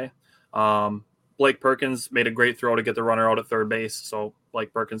I'll say. Blake Perkins made a great throw to get the runner out at third base. So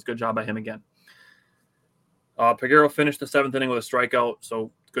Blake Perkins, good job by him again. Peguero finished the seventh inning with a strikeout.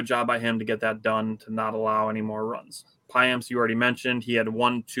 So good job by him to get that done, to not allow any more runs. Payamps, you already mentioned, he had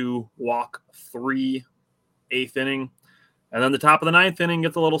 1-2 walk 3 eighth inning. And then the top of the ninth inning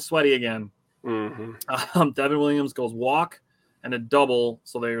gets a little sweaty again. Mm-hmm. Devin Williams goes walk and a double.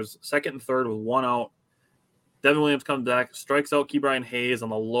 So there's second and third with one out. Devin Williams comes back, strikes out Ke'Bryan Hayes on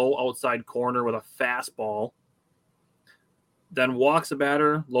the low outside corner with a fastball. Then walks a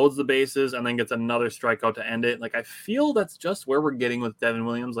batter, loads the bases, and then gets another strikeout to end it. Like, I feel that's just where we're getting with Devin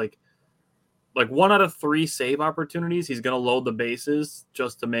Williams. Like 1 out of 3 save opportunities, he's going to load the bases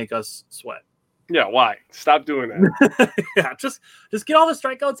just to make us sweat. Yeah, why? Stop doing that. Yeah, just get all the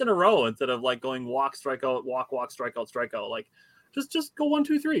strikeouts in a row instead of like going walk, strikeout, walk, strikeout, strikeout. Like, just go 1,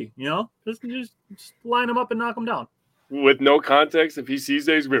 2, 3. You know, just line them up and knock them down. With no context, if he sees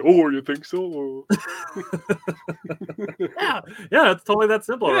that, he's going to be, oh, you think so? yeah, it's totally that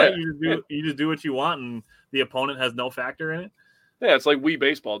simple, Yeah. right? You just do what you want, and the opponent has no factor in it. Yeah, it's like Wii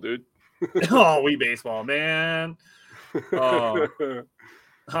baseball, dude. Oh, Wii baseball, man. Oh,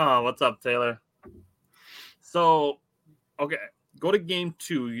 what's up, Taylor? So, okay, go to game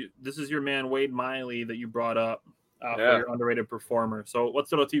 2. This is your man Wade Miley that you brought up for your underrated performer. So, what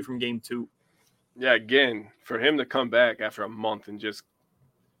stood out to you from game 2? Yeah, again, for him to come back after a month and just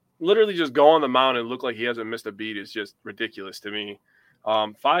literally just go on the mound and look like he hasn't missed a beat is just ridiculous to me.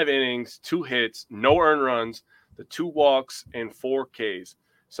 5 innings, 2 hits, no earned runs, the 2 walks, and 4 Ks.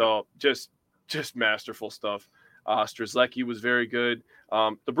 So just masterful stuff. Strzelecki was very good.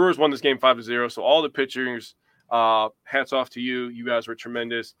 The Brewers won this game 5-0. So all the pitchers, hats off to you. You guys were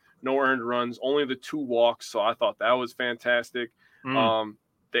tremendous. No earned runs, only the 2 walks. So I thought that was fantastic.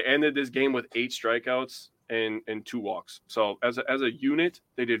 They ended this game with 8 strikeouts and 2 walks. So as a unit,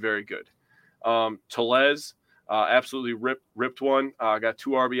 they did very good. Tellez absolutely ripped one. Got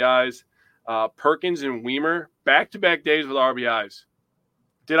 2 RBIs. Perkins and Weimer, back-to-back days with RBIs.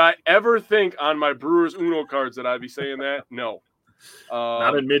 Did I ever think on my Brewers Uno cards that I'd be saying that? No.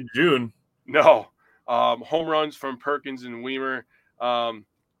 Not in mid-June. No. Home runs from Perkins and Weimer.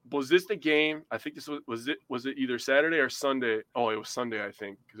 Was this the game? I think this was it either Saturday or Sunday? Oh, it was Sunday, I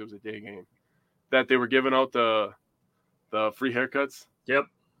think, because it was a day game. That they were giving out the free haircuts? Yep.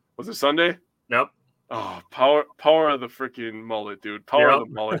 Was it Sunday? Yep. Oh, power of the freaking mullet, dude. Power of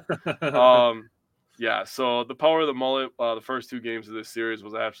the mullet. Yeah, so the power of the mullet, the first 2 games of this series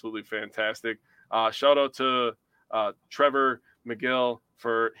was absolutely fantastic. Shout out to Trevor McGill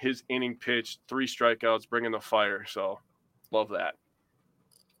for his inning pitch, 3 strikeouts, bringing the fire. So love that.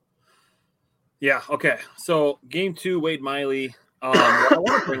 Yeah, okay. So game 2, Wade Miley. What I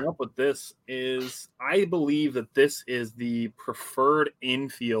want to bring up with this is I believe that this is the preferred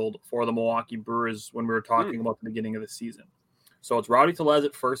infield for the Milwaukee Brewers when we were talking about the beginning of the season. So it's Rowdy Tellez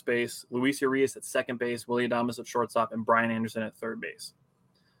at first base, Luis Urias at second base, Willie Adames at shortstop, and Brian Anderson at third base.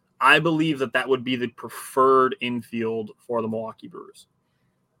 I believe that would be the preferred infield for the Milwaukee Brewers.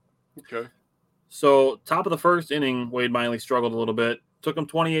 Okay. So top of the first inning, Wade Miley struggled a little bit. Took him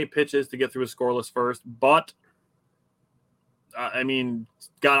 28 pitches to get through a scoreless first, but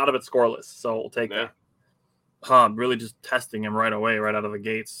got out of it scoreless. So we'll take that. Really just testing him right away, right out of the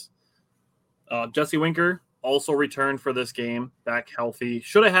gates. Jesse Winker also returned for this game, back healthy.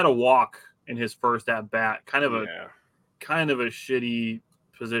 Should have had a walk in his first at bat. Kind of a shitty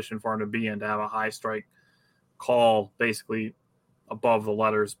position for him to be in, to have a high strike call basically above the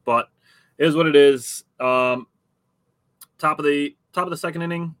letters, but it is what it is. Top of the second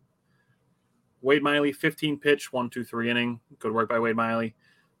inning, Wade Miley, 15 pitch, 1-2-3 inning. Good work by Wade Miley.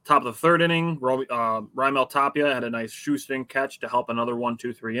 Top of the third inning, Raimel Tapia had a nice shoestring catch to help another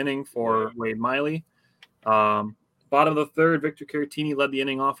 1-2-3 inning for Wade Miley. Bottom of the third, Victor Caratini led the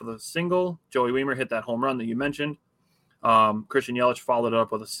inning off with a single. Joey Weimer hit that home run that you mentioned. Christian Yelich followed it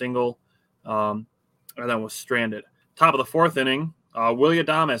up with a single, and then was stranded. Top of the fourth inning, Willie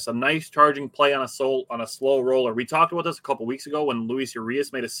Adames, a nice charging play on a slow roller. We talked about this a couple weeks ago when Luis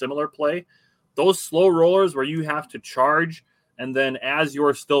Urias made a similar play. Those slow rollers where you have to charge and then as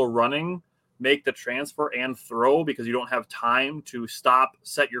you're still running, make the transfer and throw because you don't have time to stop,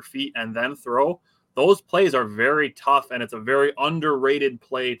 set your feet, and then throw. Those plays are very tough, and it's a very underrated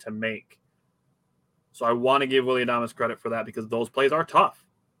play to make. So I want to give Willie Adames credit for that because those plays are tough.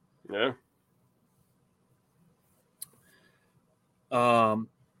 Yeah.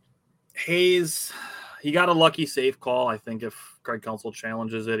 Hayes, he got a lucky safe call. I think if Craig Counsell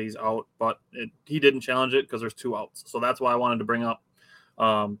challenges it, he's out, but he didn't challenge it because there's 2 outs. So that's why I wanted to bring up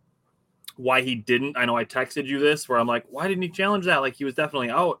why he didn't. I know I texted you this where I'm like, why didn't he challenge that? Like, he was definitely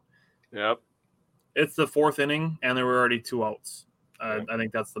out. Yep. It's the 4th inning, and there were already 2 outs. Yep. I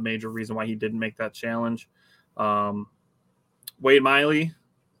think that's the major reason why he didn't make that challenge. Wade Miley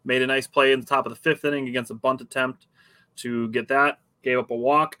made a nice play in the top of the 5th inning against a bunt attempt to get that. Gave up a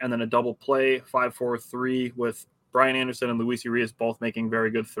walk and then a double play, 5-4-3 with Brian Anderson and Luis Urias both making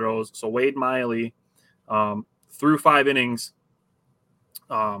very good throws. So Wade Miley, through 5 innings,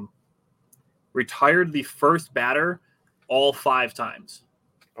 retired the first batter all 5 times.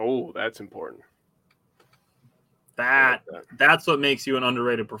 Oh, that's important. That's what makes you an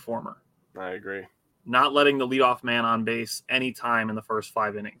underrated performer. I agree. Not letting the leadoff man on base any time in the first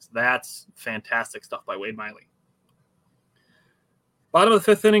 5 innings. That's fantastic stuff by Wade Miley. Bottom of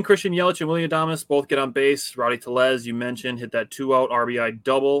the 5th inning, Christian Yelich and Willie Adames both get on base. Rowdy Tellez, you mentioned, hit that 2-out RBI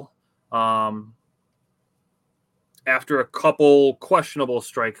double. After a couple questionable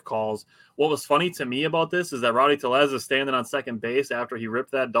strike calls. What was funny to me about this is that Rowdy Tellez is standing on second base after he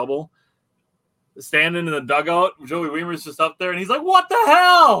ripped that double. Standing in the dugout, Joey Weimer's just up there, and he's like, what the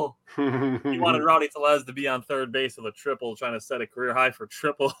hell? He wanted Rowdy Tellez to be on third base with a triple, trying to set a career high for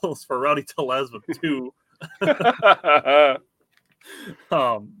triples for Rowdy Tellez with 2. I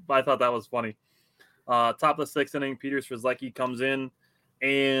thought that was funny. Top of the 6th inning, Peter Strzelecki comes in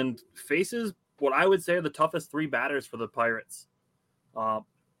and faces what I would say are the toughest 3 batters for the Pirates.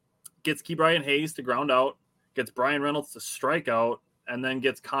 Gets Ke'Bryan Hayes to ground out, gets Brian Reynolds to strike out, and then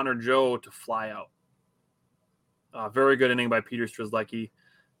gets Connor Joe to fly out. Very good inning by Peter Strzelecki.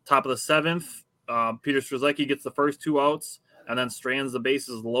 Top of the 7th, Peter Strzelecki gets the first 2 outs and then strands the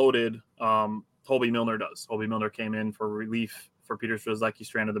bases loaded. Hobie Milner does. Hobie Milner came in for relief for Peter Strzelecki,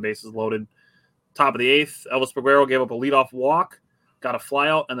 stranded the bases loaded. Top of the 8th, Elvis Peguero gave up a leadoff walk, got a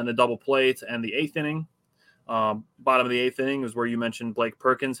flyout, and then a double play to end the 8th inning. Bottom of the 8th inning is where you mentioned Blake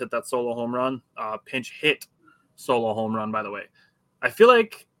Perkins hit that solo home run. Pinch hit solo home run, by the way. I feel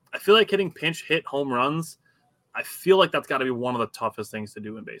like hitting pinch hit home runs, I feel like that's got to be one of the toughest things to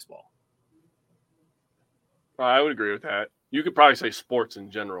do in baseball. I would agree with that. You could probably say sports in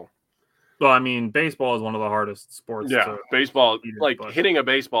general. Well, I mean, baseball is one of the hardest sports. Yeah, baseball, hitting a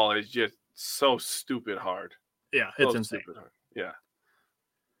baseball is just so stupid hard. Yeah, it's insane. Yeah.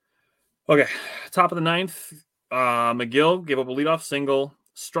 Okay, top of the 9th, McGill gave up a leadoff single,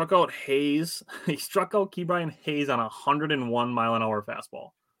 struck out Hayes. He struck out Ke'Bryan Hayes on a 101-mile-an-hour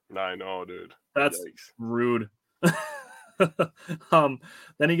fastball. I know, dude. That's rude. Then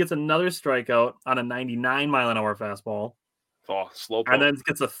he gets another strikeout on a 99-mile-an-hour fastball. Oh, slow poke. And then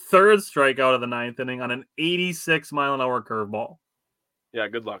gets a third strikeout of the 9th inning on an 86-mile-an-hour curveball. Yeah,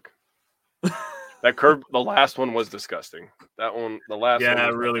 good luck. That curve, the last one was disgusting. That one, the last one. Yeah,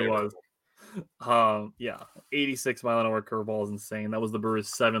 it really was. 86-mile-an-hour curveball is insane. That was the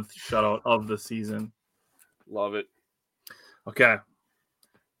Brewers' 7th shutout of the season. Love it. Okay.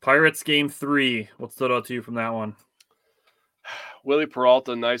 Pirates game 3. What stood out to you from that one? Willie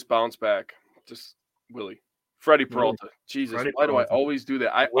Peralta, nice bounce back. Just Willie. Freddie Peralta. Jesus, Freddie why Peralta. Do I always do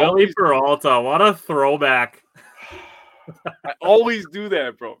that? Willie Peralta, what a throwback. I always do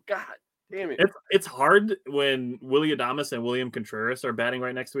that, bro. God damn it. It's hard when Willie Adames and William Contreras are batting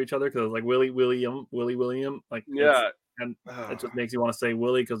right next to each other because it's like Willie William. Like, yeah. And it just makes you want to say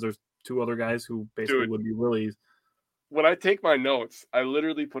Willie because there's 2 other guys who basically would be Willies. When I take my notes, I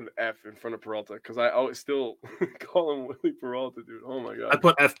literally put an F in front of Peralta because I always still call him Willie Peralta, dude. Oh my God. I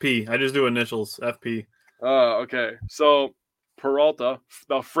put FP. I just do initials, FP. Okay. So Peralta,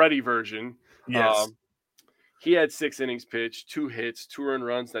 the Freddie version. Yes. He had 6 innings pitched, 2 hits, 2 earned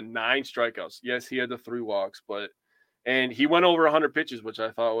runs, then 9 strikeouts. Yes, he had the 3 walks, and he went over 100 pitches, which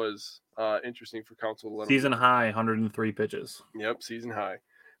I thought was interesting for Counsell. Season high, 103 pitches. Yep, season high.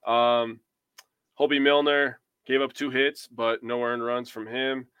 Hobie Milner gave up 2 hits, but no earned runs from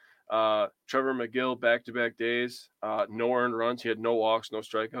him. Trevor McGill, back-to-back days, no earned runs. He had no walks, no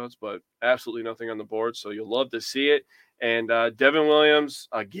strikeouts, but absolutely nothing on the board, so you'll love to see it. And Devin Williams,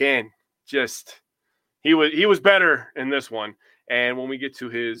 again, just he was better in this one. And when we get to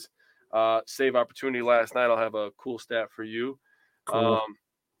his save opportunity last night, I'll have a cool stat for you. Cool.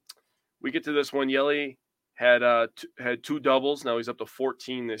 We get to this one. Yelly had 2 doubles. Now he's up to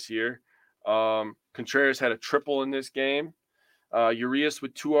 14 this year. Contreras had a triple in this game. Urias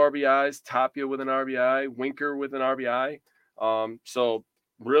with 2 RBIs, Tapia with an RBI, Winker with an RBI. So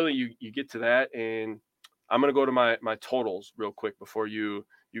really you get to that, and I'm going to go to my totals real quick before you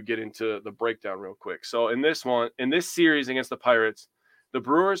get into the breakdown real quick. So in this series against the Pirates, the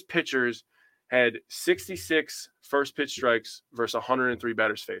Brewers pitchers had 66 first pitch strikes versus 103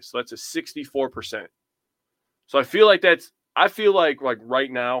 batters faced. So that's a 64%. So I feel like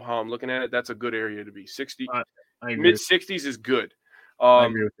right now, how I'm looking at it, that's a good area to be. 60, mid 60s is good. I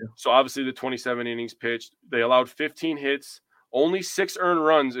agree with you. So obviously the 27 innings pitched, they allowed 15 hits, only 6 earned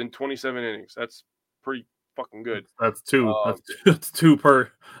runs in 27 innings. That's pretty fucking good. That's two. That's two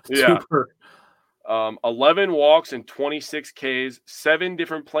per. Yeah. 2 per. 11 walks and 26 Ks. 7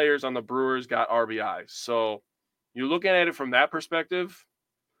 different players on the Brewers got RBIs. So you're looking at it from that perspective.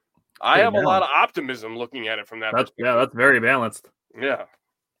 I have a lot of optimism looking at it from that perspective. Yeah, that's very balanced. Yeah.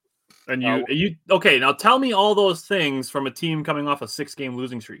 And you okay, now tell me all those things from a team coming off a 6-game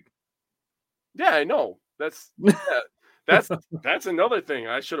losing streak. Yeah, I know. That's another thing.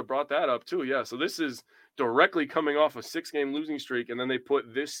 I should have brought that up too. Yeah, so this is directly coming off a 6-game losing streak, and then they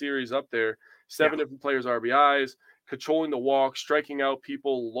put this series up there. 7 different players RBIs, controlling the walk, striking out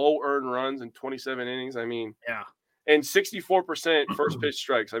people, low earned runs in 27 innings. I mean, yeah. And 64% first pitch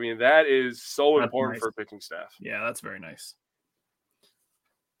strikes. I mean, that is so important for a pitching staff. Yeah, that's very nice.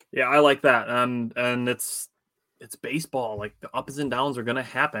 Yeah, I like that. And it's baseball. Like the ups and downs are gonna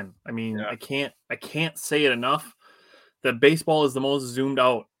happen. I mean, I can't say it enough that baseball is the most zoomed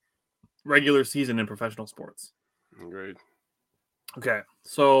out regular season in professional sports. Great. Okay,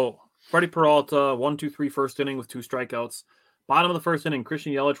 so Freddie Peralta, 1-2-3 first inning with 2 strikeouts. Bottom of the first inning,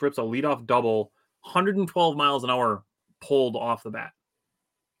 Christian Yelich rips a leadoff double, 112 miles an hour pulled off the bat.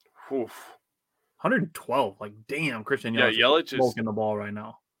 Oof. 112, like damn, Christian Yelich, Yelich is smoking the ball right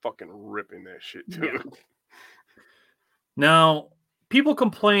now. Fucking ripping that shit, dude. Yeah. Now, people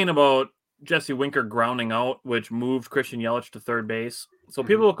complain about Jesse Winker grounding out, which moved Christian Yelich to third base. So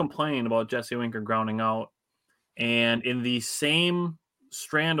people will complain about Jesse Winker grounding out. And in the same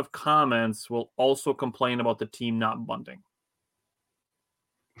strand of comments, will also complain about the team not bunting.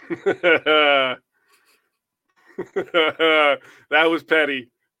 That was petty,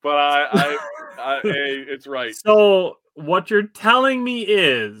 but hey, it's right. So what you're telling me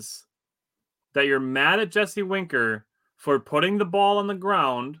is that you're mad at Jesse Winker for putting the ball on the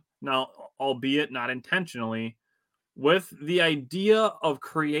ground, now, albeit not intentionally, with the idea of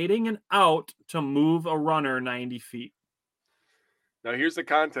creating an out to move a runner 90 feet. Now, here's the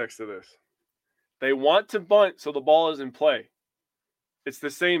context of this. They want to bunt so the ball is in play. It's the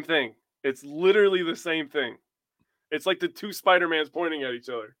same thing. It's literally the same thing. It's like the 2 Spider-Mans pointing at each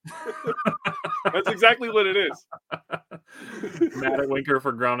other. That's exactly what it is. Mad at Winker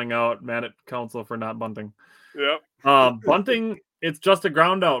for grounding out. Mad at Council for not bunting. Yep. Bunting, it's just a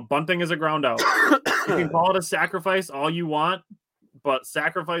ground out. Bunting is a ground out. You can call it a sacrifice all you want, but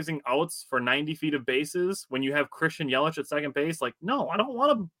sacrificing outs for 90 feet of bases when you have Christian Yelich at second base, like, no, I don't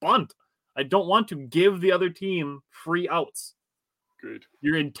want to bunt. I don't want to give the other team free outs. Good.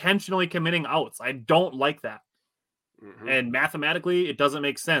 You're intentionally committing outs. I don't like that. Mm-hmm. And mathematically, it doesn't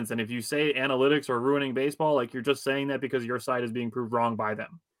make sense. And if you say analytics are ruining baseball, like you're just saying that because your side is being proved wrong by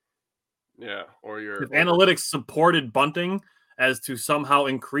them. Yeah. If analytics supported bunting as to somehow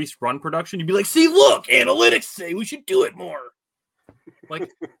increase run production, you'd be like, see, look, analytics say we should do it more. Like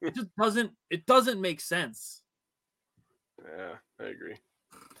it just doesn't make sense. Yeah, I agree.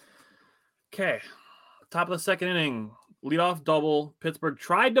 Okay. Top of the second inning, leadoff double. Pittsburgh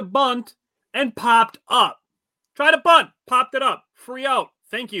tried to bunt and popped up. Tried to bunt, popped it up. Free out.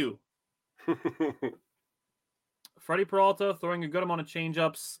 Thank you. Freddie Peralta throwing a good amount of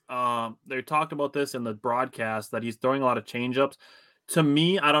changeups. They talked about this in the broadcast that he's throwing a lot of changeups. To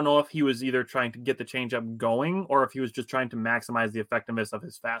me, I don't know if he was either trying to get the changeup going or if he was just trying to maximize the effectiveness of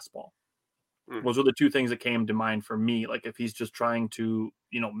his fastball. Those are the 2 things that came to mind for me. Like if he's just trying to,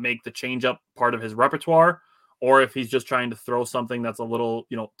 make the changeup part of his repertoire, or if he's just trying to throw something that's a little,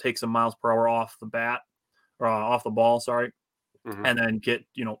 take some miles per hour off the bat or off the ball. Sorry. Mm-hmm. And then get,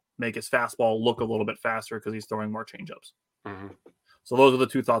 make his fastball look a little bit faster because he's throwing more changeups. Mm-hmm. So those are the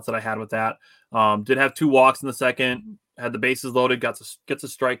 2 thoughts that I had with that. Did have 2 walks in the second, had the bases loaded, gets a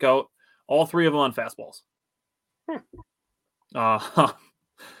strikeout, all 3 of them on fastballs.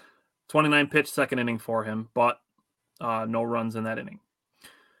 29 pitch second inning for him, but no runs in that inning.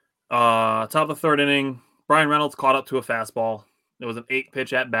 Top of the third inning, Brian Reynolds caught up to a fastball. It was an 8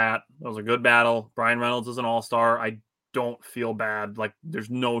 pitch at bat. It was a good battle. Brian Reynolds is an all-star. I don't feel bad. Like there's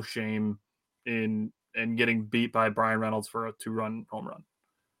no shame in getting beat by Brian Reynolds for a 2-run home run.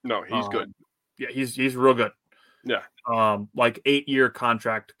 No, he's good. Yeah, he's real good. Yeah. Like 8-year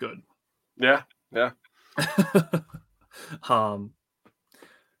contract good. Yeah. Yeah.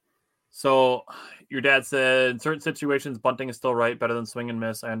 So your dad said in certain situations bunting is still right, better than swing and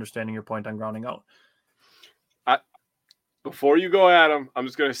miss. I understanding your point on grounding out. Before you go at him, I'm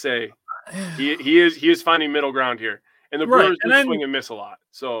just going to say he is finding middle ground here, and the Brewers do swing and miss a lot.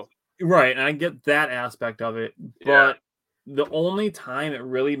 So right, and I get that aspect of it, but the only time it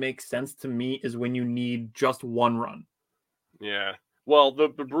really makes sense to me is when you need just one run. Yeah, well, the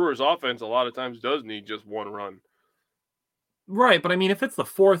Brewers' offense a lot of times does need just one run. Right, but I mean, if it's the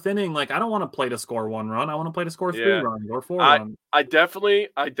fourth inning, like I don't want to play to score one run. I want to play to score 3 runs or 4 runs. I definitely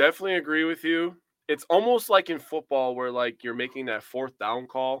agree with you. It's almost like in football where like you're making that fourth down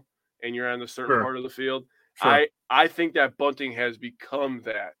call and you're on a certain part of the field. Sure. I think that bunting has become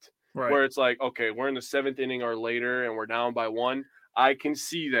that. Right. Where it's like, okay, we're in the 7th inning or later and we're down by 1. I can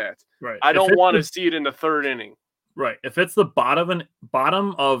see that. Right. I don't want to see it in the 3rd inning. Right. If it's the bottom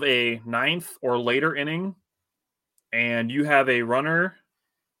of a 9th or later inning and you have a runner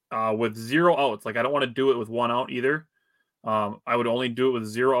with 0 outs, like I don't want to do it with 1 out either. I would only do it with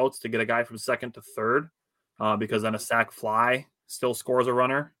 0 outs to get a guy from 2nd to 3rd because then a sac fly still scores a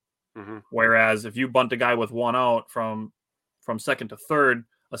runner. Mm-hmm. Whereas if you bunt a guy with 1 out from 2nd to 3rd,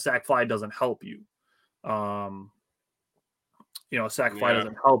 a sac fly doesn't help you. A sac fly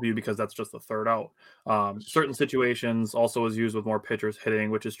doesn't help you because that's just the 3rd out. Certain situations also is used with more pitchers hitting,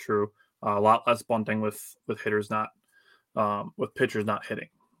 which is true. A lot less bunting with hitters not with pitchers not hitting.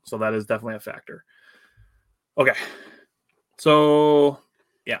 So that is definitely a factor. Okay. So,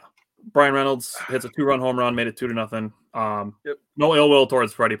 Brian Reynolds hits a 2-run home run, made it 2-0. No ill will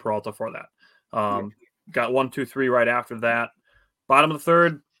towards Freddie Peralta for that. Got 1, 2, 3 right after that. Bottom of the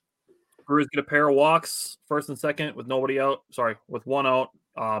 3rd, Brewers get a pair of walks, 1st and 2nd with nobody out. Sorry, with 1 out.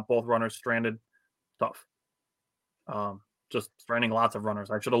 Both runners stranded. Tough. Just stranding lots of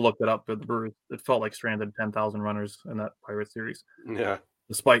runners. I should have looked it up, but the Brewers, it felt like stranded 10,000 runners in that Pirates series. Yeah.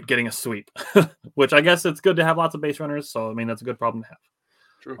 Despite getting a sweep, which I guess it's good to have lots of base runners. So, I mean, that's a good problem to have.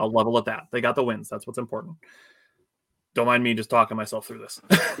 True. I'll level at that. They got the wins. That's what's important. Don't mind me just talking myself through this.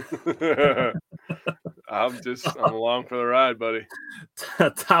 I'm along for the ride, buddy.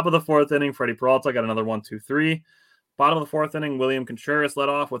 Top of the 4th inning, Freddie Peralta got another 1, 2, 3. Bottom of the 4th inning, William Contreras led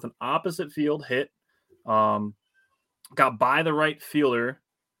off with an opposite field hit. Got by the right fielder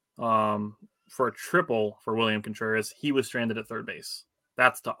for a triple for William Contreras. He was stranded at 3rd base.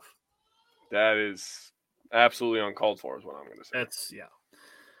 That's tough. That is absolutely uncalled for is what I'm going to say.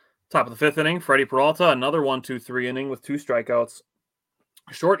 Top of the 5th inning, Freddie Peralta, another 1, 2, 3 inning with 2 strikeouts.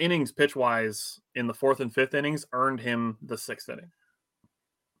 Short innings pitch-wise in the 4th and 5th innings earned him the 6th inning.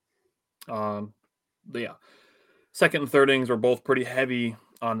 2nd and 3rd innings were both pretty heavy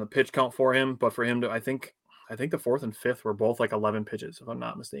on the pitch count for him, but for him to, I think the 4th and 5th were both like 11 pitches, if I'm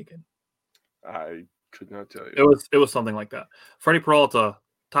not mistaken. I could not tell you. It was something like that. Freddie Peralta,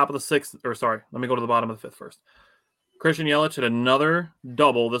 top of the 6th, or sorry, let me go to the bottom of the 5th first. Christian Yelich had another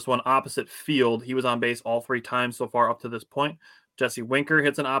double, this one opposite field. He was on base all 3 times so far up to this point. Jesse Winker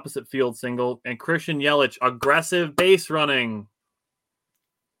hits an opposite field single, and Christian Yelich, aggressive base running,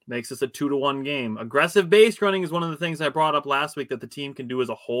 makes this a 2-1 game. Aggressive base running is one of the things I brought up last week that the team can do as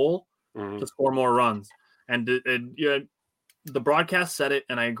a whole to score more runs. And the broadcast said it,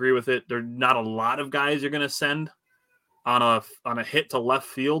 and I agree with it. There's not a lot of guys you're going to send on a hit to left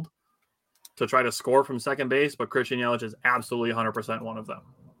field to try to score from 2nd base, but Christian Yelich is absolutely 100% one of them.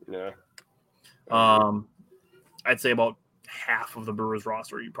 Yeah. I'd say about half of the Brewers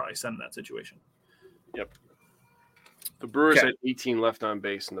roster you probably send in that situation. Yep. The Brewers had 18 left on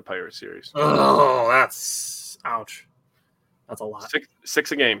base in the Pirates series. Oh, that's ouch. That's a lot.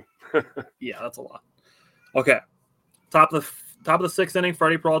 Six a game. Yeah, that's a lot. Okay. Top of the 6th inning,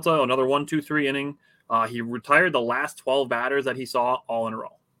 Freddie Peralta, another 1, 2, 3 inning. He retired the last 12 batters that he saw all in a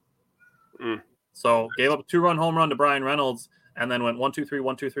row. So gave up a 2-run home run to Brian Reynolds and then went 1, 2, 3,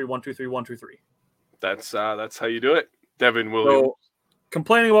 1, 2, 3, 1, 2, 3, 1, 2, 3. That's how you do it. Devin Williams. So,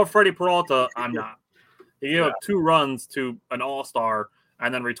 complaining about Freddie Peralta, I'm not. He gave up 2 runs to an all-star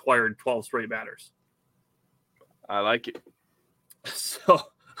and then retired 12 straight batters. I like it. So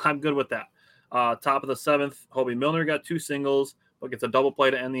I'm good with that. Top of the 7th, Hobie Milner got 2 singles, but gets a double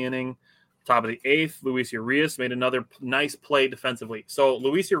play to end the inning. Top of the 8th, Luis Urias made another nice play defensively. So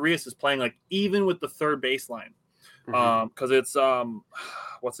Luis Urias is playing like even with the 3rd baseline because it's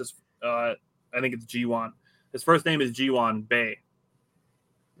what's his? I think it's G1. His first name is G1 Bay.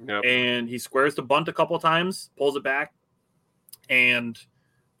 Yep. And he squares the bunt a couple of times, pulls it back, and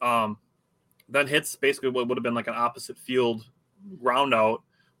then hits basically what would have been like an opposite field round out.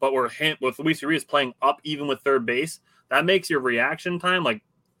 But with Luis Urias playing up even with 3rd base, that makes your reaction time like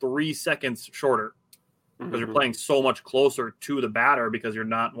 3 seconds shorter. because you're playing so much closer to the batter because you're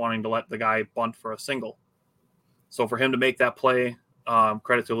not wanting to let the guy bunt for a single. So for him to make that play,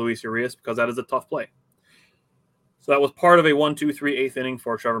 credit to Luis Urias, because that is a tough play. So that was part of a 1-2-3 8th inning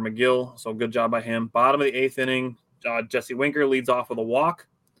for Trevor McGill. So good job by him. Bottom of the 8th inning, Jesse Winker leads off with a walk.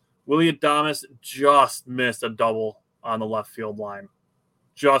 Willie Adames just missed a double on the left field line.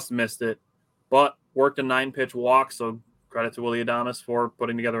 Just missed it, but worked a 9-pitch walk. So credit to Willie Adames for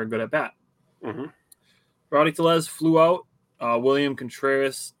putting together a good at-bat. Rowdy Tellez flew out. William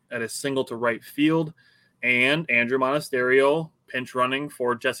Contreras at a single to right field. And Andrew Monasterio pinch running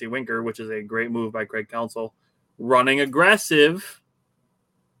for Jesse Winker, which is a great move by Craig Counsell. Running aggressive,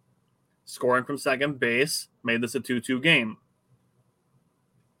 scoring from second base, made this a 2-2 game.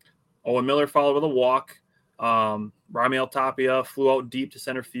 Owen Miller followed with a walk. Ramiel Tapia flew out deep to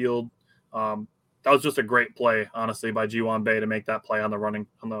center field. That was just a great play, honestly, by Ji-Hwan Bae to make that play on the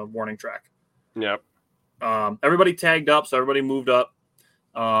warning track. Yep. Everybody tagged up, so everybody moved up.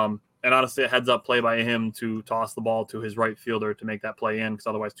 And honestly, a heads-up play by him to toss the ball to his right fielder to make that play in, because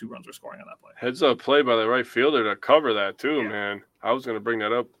otherwise 2 runs are scoring on that play. Heads-up play by the right fielder to cover that too, man. I was going to bring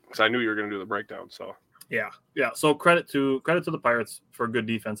that up because I knew you were going to do the breakdown. So yeah. So credit to the Pirates for good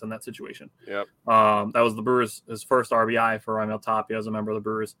defense in that situation. Yep. That was the Brewers' his first RBI for Ramiel Tapia as a member of the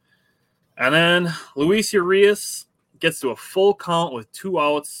Brewers. And then Luis Urias gets to a full count with 2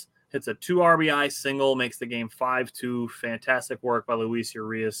 outs. Hits a 2 RBI single, makes the game 5-2. Fantastic work by Luis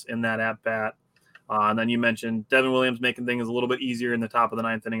Urias in that at-bat. And then you mentioned Devin Williams making things a little bit easier in the top of the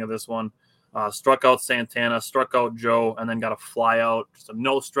 9th inning of this one. Struck out Santana, struck out Joe, and then got a fly out. Just a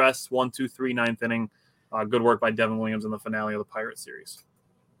no-stress 1-2-3 9th inning. Good work by Devin Williams in the finale of the Pirates series.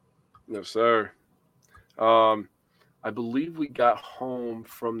 No, sir. I believe we got home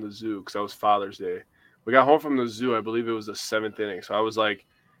from the zoo because that was Father's Day. We got home from the zoo. I believe it was the 7th inning. So I was like,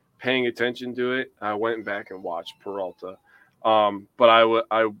 paying attention to it. I went back and watched Peralta. But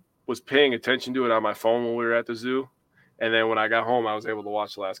I was paying attention to it on my phone when we were at the zoo. And then when I got home, I was able to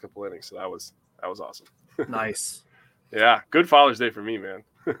watch the last couple innings. So that was awesome. Nice. Yeah. Good Father's Day for me, man.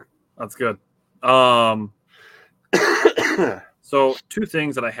 That's good. So 2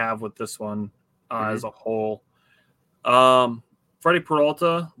 things that I have with this one as a whole. Freddie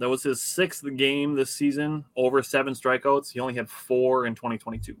Peralta, that was his 6th game this season, over 7 strikeouts. He only had 4 in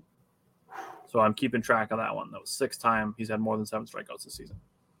 2022. So I'm keeping track of that one. That was 6th time he's had more than 7 strikeouts this season.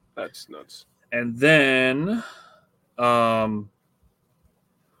 That's nuts. And then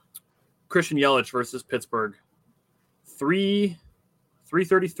Christian Yelich versus Pittsburgh.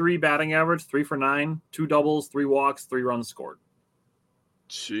 333 batting average, 3 for 9, 2 doubles, 3 walks, 3 runs scored.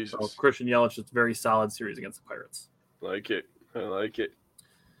 Jesus. So Christian Yelich, it's a very solid series against the Pirates. I like it.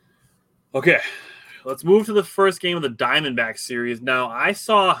 Okay. Let's move to the first game of the Diamondback series. Now, I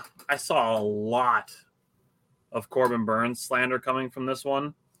saw a lot of Corbin Burns slander coming from this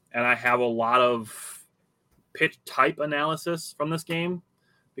one, and I have a lot of pitch type analysis from this game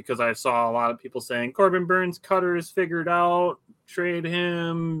because I saw a lot of people saying Corbin Burns cutter is figured out, trade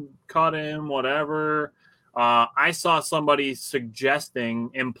him, cut him, whatever. I saw somebody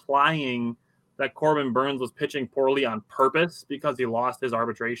implying that Corbin Burns was pitching poorly on purpose because he lost his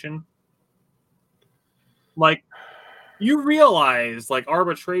arbitration. Like, you realize, like,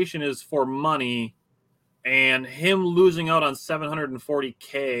 arbitration is for money, and him losing out on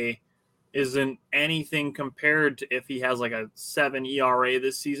 $740K isn't anything compared to if he has, like, a 7 ERA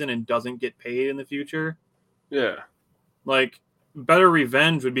this season and doesn't get paid in the future. Yeah. Like, better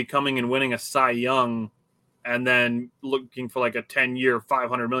revenge would be coming and winning a Cy Young and then looking for, like, a 10-year,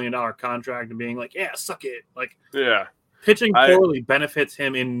 $500 million contract and being like, yeah, suck it. Like, yeah, pitching poorly benefits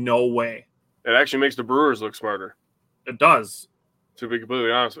him in no way. It actually makes the Brewers look smarter. It does. To be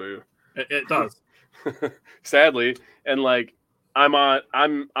completely honest with you. It does. Sadly. And like I'm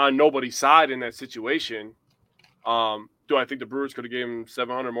on nobody's side in that situation. Do I think the Brewers could have given him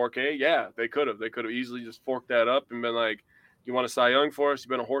 700 more K? Yeah, they could have. They could have easily just forked that up and been like, you want a Cy Young for us?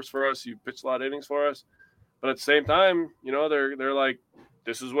 You've been a horse for us. You pitched a lot of innings for us. But at the same time, you know, they're like,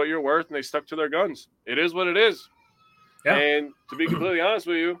 this is what you're worth, and they stuck to their guns. It is what it is. Yeah. And to be completely honest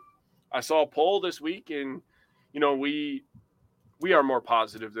with you, I saw a poll this week, and you know we are more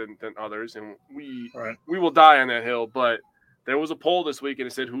positive than others, and we will die on that hill. But there was a poll this week, and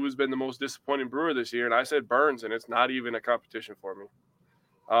it said who has been the most disappointing Brewer this year, and I said Burns, and it's not even a competition for me.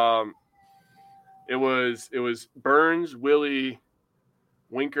 It was Burns, Willie,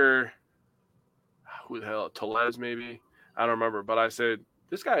 Winker, who the hell, Tellez maybe, I don't remember, but I said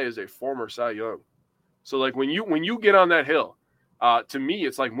this guy is a former Cy Young. So like when you get on that hill. To me,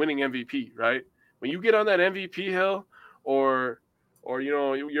 it's like winning MVP, right? When you get on that MVP hill or or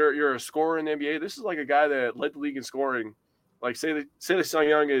you're a scorer in the NBA. This is like a guy that led the league in scoring. Like say the Cy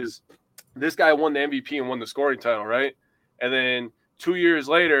Young is this guy won the MVP and won the scoring title, right? And then 2 years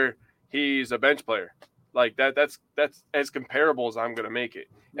later, he's a bench player. Like that's as comparable as I'm going to make it.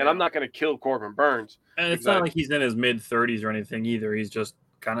 And I'm not going to kill Corbin Burns. And it's not like he's in his mid-30s or anything either. He's just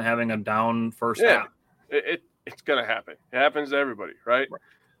kind of having a down first half. It's going to happen. It happens to everybody, right?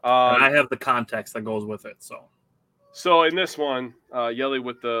 And I have the context that goes with it. So in this one, Yelly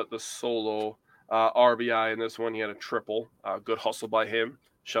with the solo RBI in this one, he had a triple. Good hustle by him.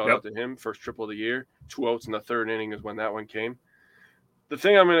 Shout out to him. First triple of the year. 2 outs in the third inning is when that one came. The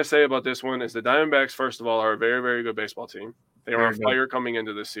thing I'm going to say about this one is the Diamondbacks, first of all, are a very, very good baseball team. They were on fire coming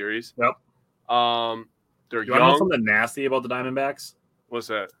into this series. Yep. They're young. Know something nasty about the Diamondbacks? What's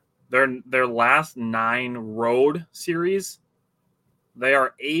that? Their last 9 road series, they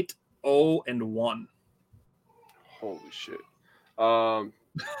are 8-0-1. Holy shit! Wow.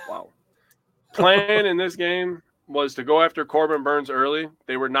 Plan in this game was to go after Corbin Burns early.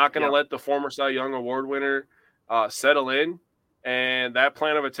 They were not going to let the former Cy Young Award winner settle in, and that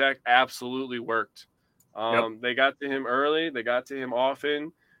plan of attack absolutely worked. They got to him early. They got to him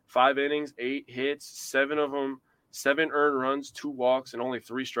often. 5 innings, 8 hits, 7 of them, 7 earned runs, 2 walks, and only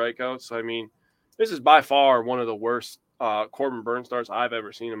 3 strikeouts. So, I mean, this is by far one of the worst Corbin Burns starts I've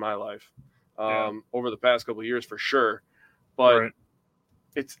ever seen in my life over the past couple of years for sure. But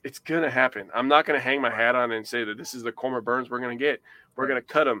it's going to happen. I'm not going to hang my hat on it and say that this is the Corbin Burns we're going to get. We're going to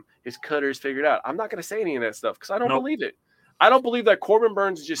cut him. His cutter is figured out. I'm not going to say any of that stuff because I don't believe it. I don't believe that Corbin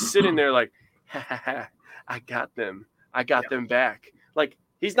Burns is just sitting there like, I got them. I got them back. Like,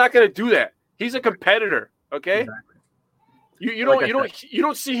 he's not going to do that. He's a competitor, okay? Exactly. You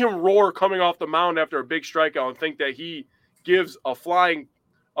don't see him roar coming off the mound after a big strikeout and think that he gives a flying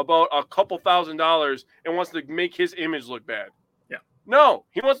about a couple $1,000s and wants to make his image look bad. Yeah. No,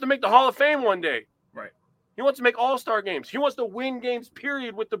 he wants to make the Hall of Fame one day. Right. He wants to make all-star games. He wants to win games,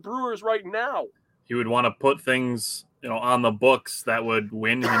 period, with the Brewers right now. He would want to put things, on the books that would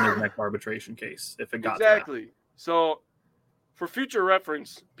win him his next arbitration case if it got exactly. To that. So, for future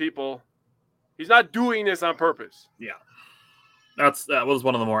reference, people, he's not doing this on purpose. Yeah. That was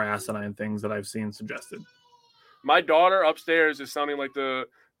one of the more asinine things that I've seen suggested. My daughter upstairs is sounding like the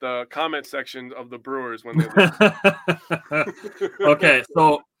comment section of the Brewers when they Okay,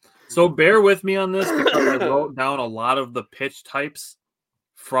 so bear with me on this because I wrote down a lot of the pitch types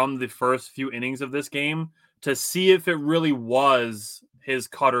from the first few innings of this game to see if it really was his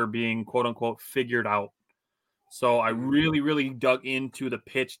cutter being quote unquote figured out. So I really, really dug into the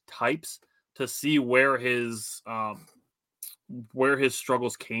pitch types to see where his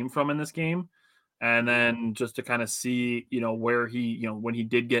struggles came from in this game. And then just to kind of see, where he, when he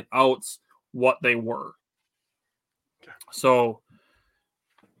did get outs, what they were. So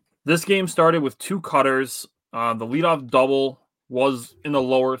this game started with 2 cutters. The leadoff double was in the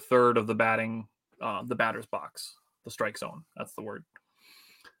lower third of the batter's box, the strike zone. That's the word.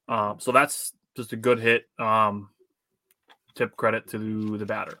 So that's just a good hit. Tip credit to the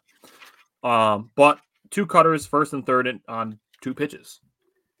batter. But 2 cutters, first and third on 2 pitches.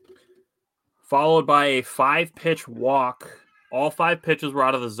 Followed by a 5-pitch walk. All 5 pitches were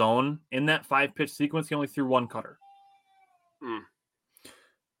out of the zone. In that 5-pitch sequence, he only threw 1 cutter.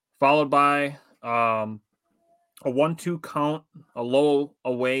 Followed by a 1-2 count, a low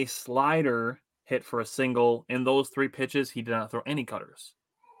away slider hit for a single. In those 3 pitches, he did not throw any cutters.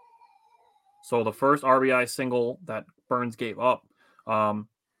 So the first RBI single that Burns gave up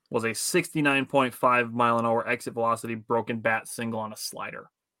was a 69.5 mile an hour exit velocity broken bat single on a slider.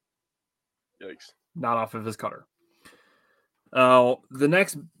 Yikes. Not off of his cutter.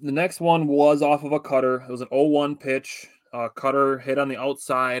 The next one was off of a cutter. It was an 0-1 pitch. Cutter hit on the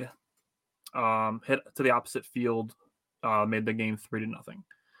outside, hit to the opposite field, made the game 3-0.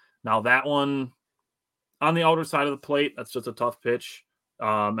 Now that one on the outer side of the plate, that's just a tough pitch,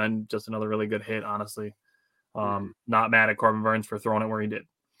 and just another really good hit, honestly. Not mad at Corbin Burns for throwing it where he did.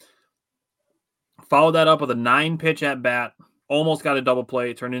 Followed that up with a 9-pitch at bat. Almost got a double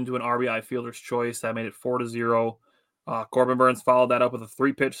play, turned into an RBI fielder's choice. That made it 4-0. Corbin Burns followed that up with a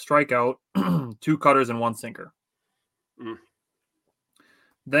 3-pitch strikeout, 2 cutters, and 1 sinker.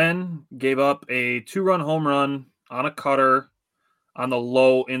 Then gave up a 2-run home run on a cutter on the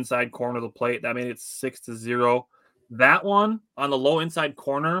low inside corner of the plate. That made it 6-0. That one on the low inside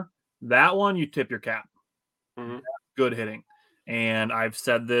corner, that one you tip your cap. Good hitting. And I've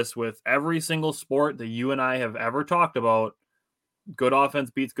said this with every single sport that you and I have ever talked about. Good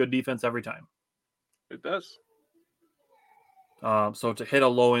offense beats good defense every time. It does. So to hit a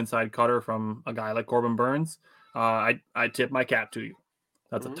low inside cutter from a guy like Corbin Burns, I tip my cap to you.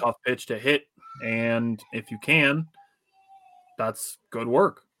 That's a tough pitch to hit, and if you can, that's good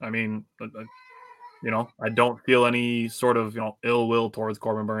work. I mean, I don't feel any sort of ill will towards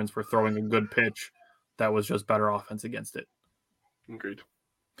Corbin Burns for throwing a good pitch that was just better offense against it. Agreed.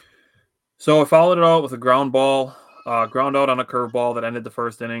 So I followed it out with a ground ball, ground out on a curveball that ended the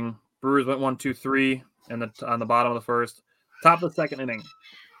first inning. Brewers went 1-2-3 on the bottom of the first. Top of the second inning,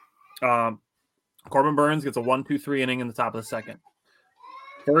 Corbin Burns gets a 1-2-3 inning in the top of the second.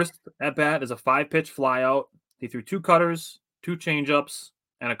 First at bat is a 5-pitch flyout. He threw 2 cutters, 2 changeups,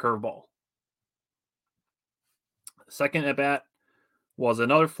 and a curveball. Second at bat was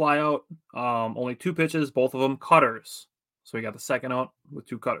another flyout, only 2 pitches, both of them cutters. So he got the second out with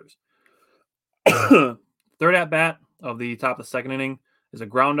 2 cutters. Third at bat of the top of the second inning is a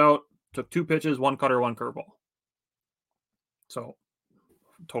ground out, took 2 pitches, 1 cutter, 1 curveball. So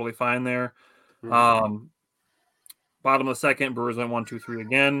totally fine there. Bottom of the second, Brewers went 1-2-3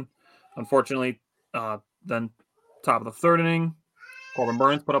 again. Unfortunately, then top of the third inning, Corbin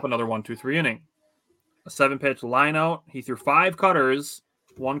Burns put up another 1-2-3 inning. A 7-pitch line out. He threw 5 cutters,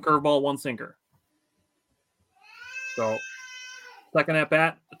 1 curveball, 1 sinker. So second at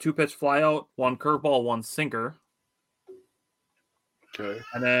bat, a 2-pitch flyout, 1 curveball, 1 sinker. Okay.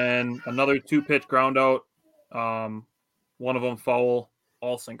 And then another 2-pitch ground out. One of them foul,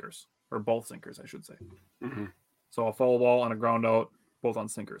 all sinkers, or both sinkers, I should say. So a foul ball and a ground out, both on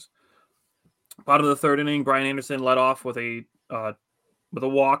sinkers. Bottom of the third inning, Brian Anderson led off with a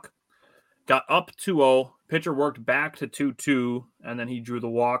walk. Got up 2-0. Pitcher worked back to 2-2, and then he drew the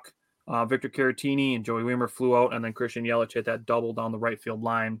walk. Victor Caratini and Joey Wiemer flew out, and then Christian Yelich hit that double down the right field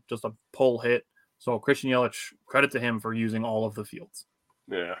line, just a pull hit. So Christian Yelich, credit to him for using all of the fields.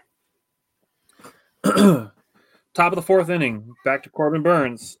 Yeah. Top of the fourth inning, back to Corbin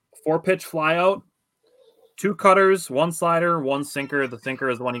Burns. 4-pitch flyout, 2 cutters, 1 slider, 1 sinker. The sinker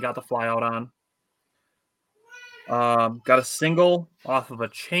is the one he got the flyout on. Got a single off of a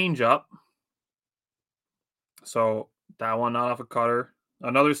changeup. So that one not off a cutter.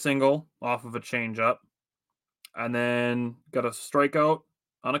 Another single off of a changeup. And then got a strikeout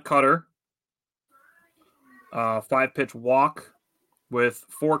on a cutter. 5-pitch walk with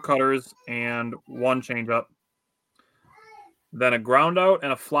 4 cutters and 1 changeup. Then a ground out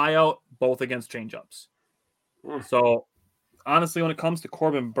and a fly out, both against changeups. So honestly, when it comes to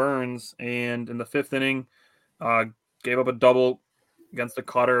Corbin Burns, and in the 5th inning, gave up a double against a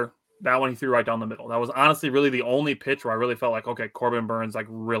cutter. That one he threw right down the middle. That was honestly really the only pitch where I really felt like, okay, Corbin Burns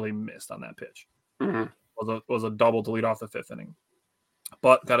really missed on that pitch. Was a double to lead off the 5th inning.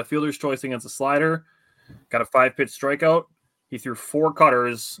 But got a fielder's choice against a slider. Got a 5-pitch strikeout. He threw 4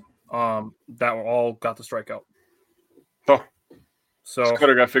 cutters that were all got the strikeout. Oh, so this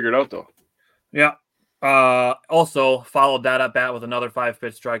cutter got figured out though. Yeah. Also followed that at bat with another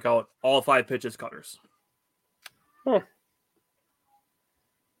 5-pitch strikeout. All 5 pitches cutters. Oh.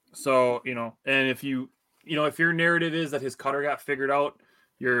 So, and if if your narrative is that his cutter got figured out,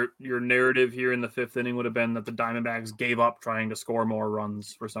 your narrative here in the 5th inning would have been that the Diamondbacks gave up trying to score more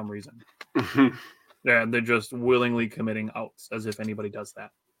runs for some reason. Yeah, they're just willingly committing outs, as if anybody does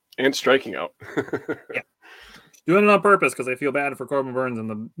that. And striking out. Yeah. Doing it on purpose because they feel bad for Corbin Burns in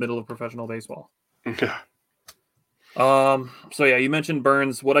the middle of professional baseball. Yeah. So yeah, you mentioned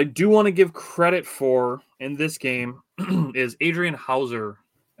Burns. What I do want to give credit for in this game is Adrian Hauser,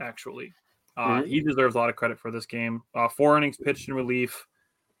 actually. He deserves a lot of credit for this game. 4 innings pitched in relief,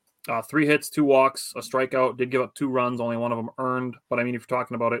 3 hits, 2 walks, a strikeout. Did give up 2 runs, only one of them earned. But I mean, if you're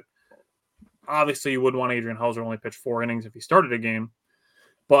talking about it, obviously you would want Adrian Hauser only pitch 4 innings if he started a game.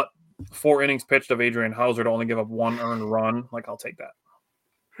 But 4 innings pitched of Adrian Hauser to only give up 1 earned run, I'll take that.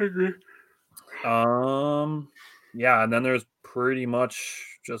 I agree. Yeah, and then there's pretty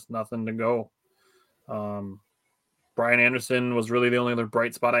much just nothing to go. Brian Anderson was really the only other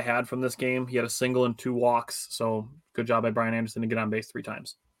bright spot I had from this game. He had a single and 2 walks, so good job by Brian Anderson to get on base 3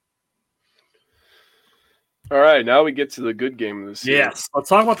 times. All right, now we get to the good game of the season. Yes, let's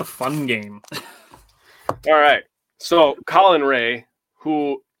talk about the fun game. All right, so Colin Ray,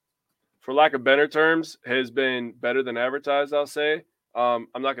 who, for lack of better terms, has been better than advertised, I'll say. I'm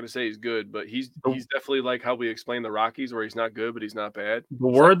not going to say he's good, but he's definitely like how we explain the Rockies, where he's not good, but he's not bad. The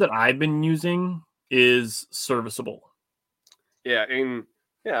word that I've been using is serviceable. Yeah, and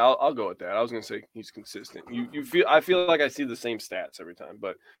yeah, I'll go with that. I was going to say he's consistent. I feel like I see the same stats every time,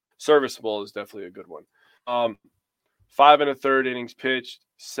 but serviceable is definitely a good one. 5 1/3 innings pitched,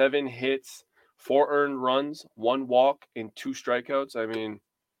 7 hits, 4 earned runs, 1 walk, and 2 strikeouts. I mean,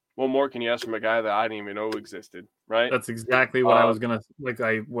 What more can you ask from a guy that I didn't even know existed, right? That's exactly what I was gonna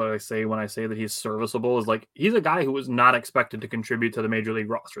what I say when I say that he's serviceable is like he's a guy who was not expected to contribute to the major league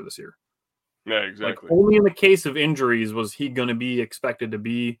roster this year. Yeah, exactly. Like only in the case of injuries was he going to be expected to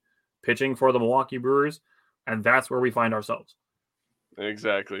be pitching for the Milwaukee Brewers, and that's where we find ourselves.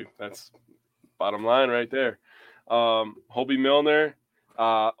 Exactly. That's bottom line right there. Hobie Milner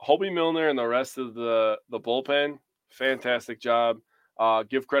and the rest of the bullpen, fantastic job.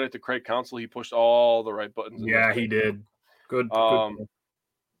 Give credit to Craig Counsell. He pushed all the right buttons. Yeah, he did. Good.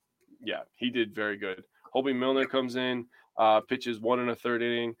 Yeah, he did very good. Hobie Milner comes in, pitches 1 1/3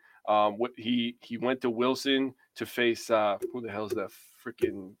 inning. He went to Wilson to face who the hell is that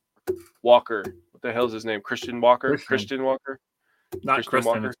freaking Walker? What the hell is his name? Christian Walker. Christian Walker. Not Christian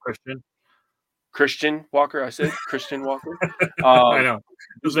Kristen, Walker. it's Christian. Christian Walker. I said Christian Walker. I know.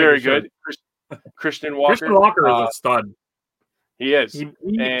 It was very good. Christian Walker. Christian Walker is a stud. He is.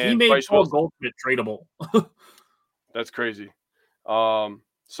 He made Paul Goldschmidt tradable. That's crazy.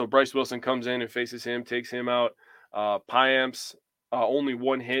 So Bryce Wilson comes in and faces him, takes him out. Piamps, only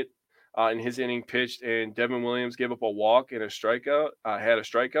 1 hit in his inning pitched, and Devin Williams gave up a walk and a strikeout. Had a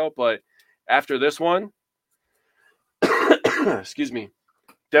strikeout, but after this one, excuse me,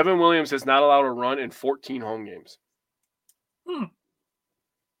 Devin Williams has not allowed a run in 14 home games.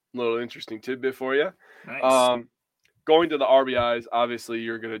 Little interesting tidbit for you. Nice. Going to the RBIs, obviously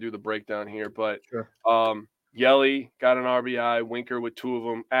you're going to do the breakdown here, but sure. Yelly got an RBI. Winker with 2 of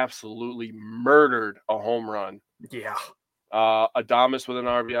them absolutely murdered a home run. Yeah. Adames with an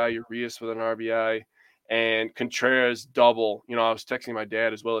RBI, Urias with an RBI, and Contreras double. You know, I was texting my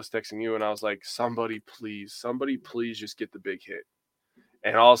dad as well as texting you, and I was like, somebody please just get the big hit.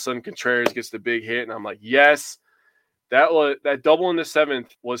 And all of a sudden Contreras gets the big hit, and I'm like, yes. That double in the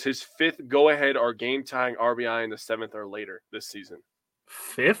 7th was his 5th go-ahead or game-tying RBI in the 7th or later this season.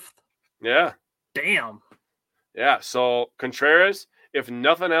 5th? Yeah. Damn. Yeah, so Contreras, if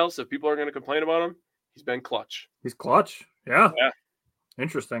nothing else, if people are going to complain about him, he's been clutch. He's clutch. Yeah.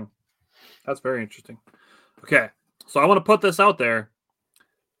 Interesting. That's very interesting. Okay, so I want to put this out there.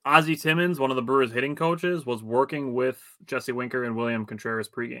 Ozzie Timmons, one of the Brewers hitting coaches, was working with Jesse Winker and William Contreras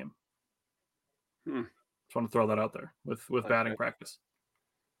pregame. Just want to throw that out there with batting practice.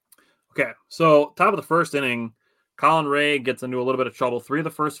 Okay, so top of the first inning, Colin Ray gets into a little bit of trouble. 3 of the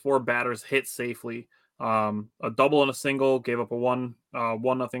first 4 batters hit safely. A double and a single, gave up a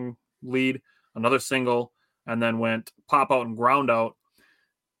 1-0 lead, another single, and then went pop out and ground out.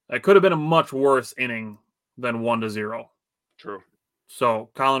 That could have been a much worse inning than 1-0. True. So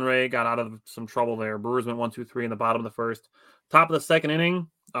Colin Ray got out of some trouble there. Brewers went 1-2-3 in the bottom of the first. Top of the second inning,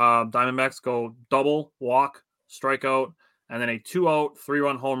 Diamondbacks go double, walk, strikeout, and then a 2-out,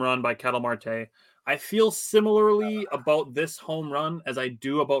 3-run home run by Ketel Marte. I feel similarly about this home run as I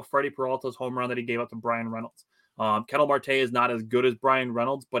do about Freddie Peralta's home run that he gave up to Brian Reynolds. Ketel Marte is not as good as Brian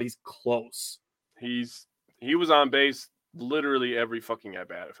Reynolds, but he's close. He was on base literally every fucking at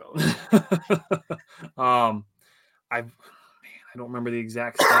bat, it felt like. I don't remember the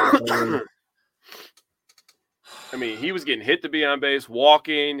exact stat. I mean, he was getting hit to be on base,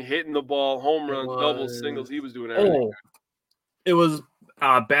 walking, hitting the ball, home runs, doubles, singles. He was doing everything. It was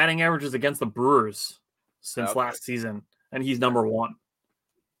batting averages against the Brewers since last season, and he's number 1.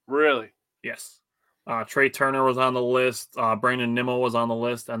 Really? Yes. Trey Turner was on the list. Brandon Nimmo was on the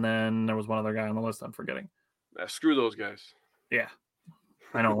list, and then there was one other guy on the list I'm forgetting. Screw those guys. Yeah.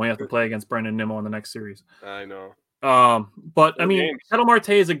 I know. We have to play against Brandon Nimmo in the next series. I know. But I mean, Ketel Marte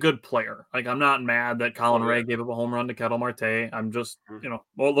is a good player. Like, I'm not mad that Colin Ray gave up a home run to Ketel Marte. I'm just, a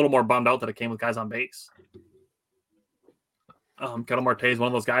little more bummed out that it came with guys on base. Ketel Marte is one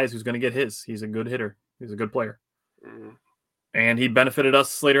of those guys who's going to get his. He's a good hitter. He's a good player. And he benefited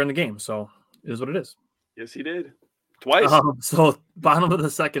us later in the game. So it is what it is. Yes, he did. Twice. So bottom of the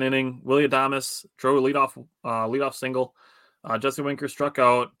second inning, Willie Adames drove a leadoff single. Jesse Winker struck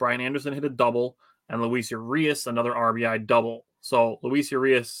out. Brian Anderson hit a double. And Luis Urias, another RBI double. So Luis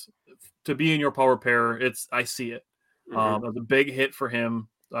Urias, to be in your power pair, I see it. It was a big hit for him.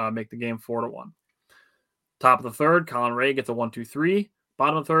 Make the game 4-1. Top of the third, Colin Ray gets a 1-2-3.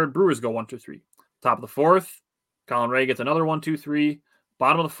 Bottom of the third, Brewers go 1-2-3. Top of the fourth, Colin Ray gets another 1-2-3.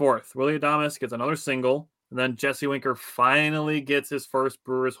 Bottom of the fourth, Willie Adames gets another single. And then Jesse Winker finally gets his first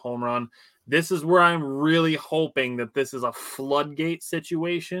Brewers home run. This is where I'm really hoping that this is a floodgate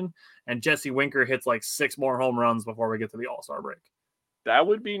situation and Jesse Winker hits like 6 more home runs before we get to the All-Star break. That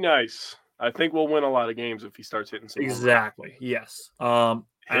would be nice. I think we'll win a lot of games if he starts hitting some. Exactly. Yes. And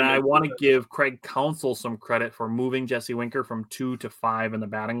I want to give Craig Counsell some credit for moving Jesse Winker from 2 to 5 in the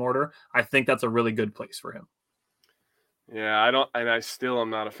batting order. I think that's a really good place for him. Yeah, I don't, and I still am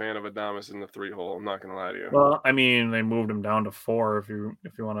not a fan of Adames in the 3-hole. I'm not gonna lie to you. Well, I mean, they moved him down to 4 if you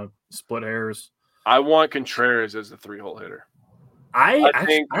want to split hairs. I want Contreras as the 3-hole hitter. I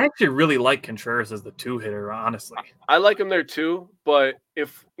actually really like Contreras as the 2 hitter, honestly. I like him there too, but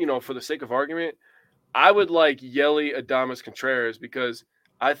if for the sake of argument, I would like Yelly, Adames, Contreras because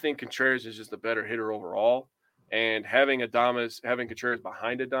I think Contreras is just a better hitter overall, and having Contreras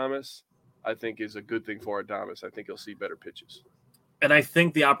behind Adames, I think is a good thing for Adames. I think he'll see better pitches. And I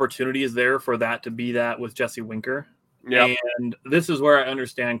think the opportunity is there for that to be that with Jesse Winker. Yeah. And this is where I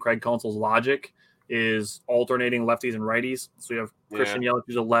understand Craig Counsell's logic is alternating lefties and righties. So you have Christian Yelich,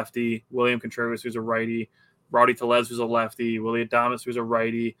 who's a lefty, William Contreras, who's a righty, Rowdy Tellez, who's a lefty, Willie Adames, who's a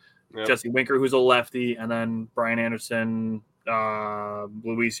righty, Jesse Winker, who's a lefty, and then Brian Anderson,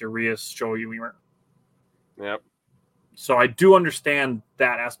 Luis Urias, Joey Wiemer. Yep. So I do understand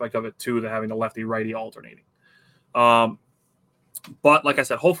that aspect of it too, the having the lefty righty alternating. But like I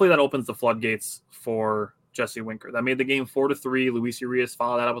said, hopefully that opens the floodgates for Jesse Winker. That made the game 4-3. Luis Urias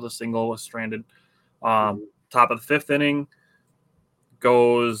followed that up with a single, was stranded. Top of the 5th inning,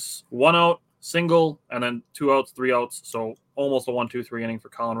 goes 1 out, single, and then 2 outs, 3 outs. So almost a 1-2-3 inning for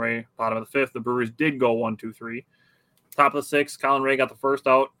Colin Ray. Bottom of the 5th, the Brewers did go 1-2-3. Top of the 6th, Colin Ray got the first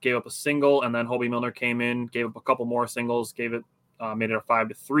out, gave up a single, and then Hobie Milner came in, gave up a couple more singles, made it a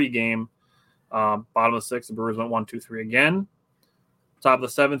 5-3 game. Bottom of the 6th, the Brewers went 1-2-3 again. Top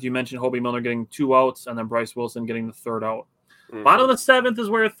of the 7th, you mentioned Hobie Milner getting 2 outs, and then Bryce Wilson getting the 3rd out. Mm-hmm. Bottom of the 7th is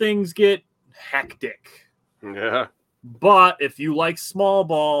where things get hectic. Yeah. But if you like small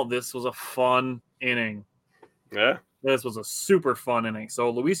ball, this was a fun inning. Yeah. This was a super fun inning. So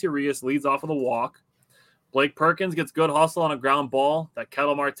Luis Urias leads off with a walk. Blake Perkins gets good hustle on a ground ball. That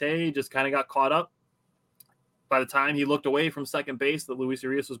Ketel Marte just kind of got caught up. By the time he looked away from second base, that Luis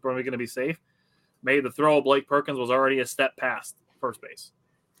Urias was probably going to be safe. Made the throw. Blake Perkins was already a step past first base.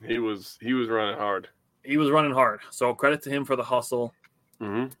 He was running hard. He was running hard. So credit to him for the hustle.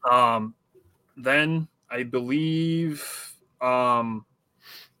 Mm-hmm. Then I believe Joey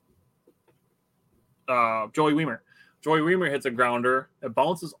Wiemer. Joey Wiemer hits a grounder. It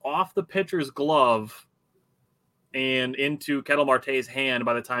bounces off the pitcher's glove and into Ketel Marte's hand.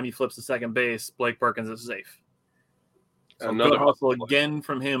 By the time he flips to second base, Blake Perkins is safe. So another hustle again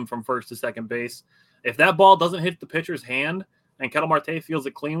from him from first to second base. If that ball doesn't hit the pitcher's hand and Ketel Marte feels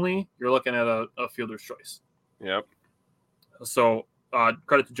it cleanly, you're looking at a fielder's choice. Yep. So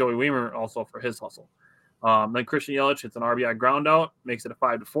credit to Joey Wiemer also for his hustle. Then Christian Yelich hits an RBI ground out, makes it a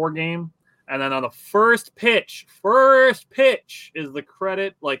 5-4 game. And then on the first pitch is the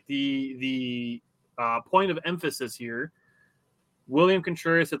credit, like the point of emphasis here. William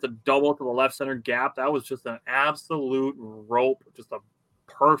Contreras hits a double to the left center gap. That was just an absolute rope, just a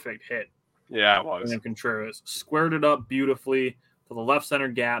perfect hit. Yeah, it was. William Contreras squared it up beautifully to the left center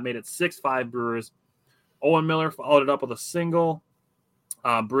gap, made it 6-5 Brewers. Owen Miller followed it up with a single.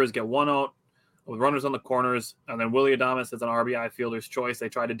 Brewers get 1 out with runners on the corners, and then Willie Adames is an RBI fielder's choice. They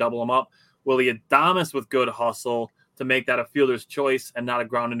tried to double him up. Willie Adames with good hustle to make that a fielder's choice and not a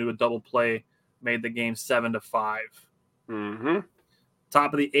ground into a double play made the game 7-5. Mm-hmm.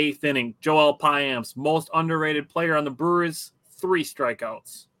 Top of the 8th inning, Joel Payamps, most underrated player on the Brewers, 3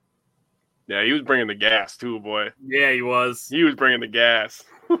 strikeouts. Yeah, he was bringing the gas too, boy. Yeah, he was. He was bringing the gas.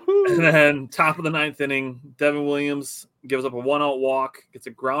 And then top of the 9th inning, Devin Williams gives up a 1-out walk, gets a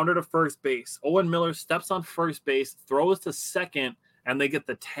grounder to first base. Owen Miller steps on first base, throws to second, and they get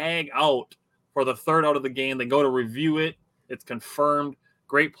the tag out for the 3rd out of the game. They go to review it. It's confirmed.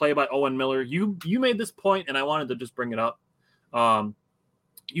 Great play by Owen Miller. You made this point, and I wanted to just bring it up.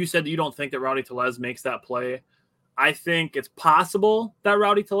 You said that you don't think that Rowdy Tellez makes that play. I think it's possible that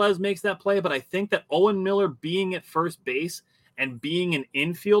Rowdy Tellez makes that play, but I think that Owen Miller being at first base and being an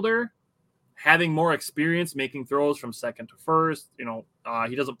infielder, having more experience making throws from second to first,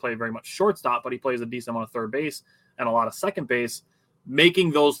 he doesn't play very much shortstop, but he plays a decent amount of third base and a lot of second base.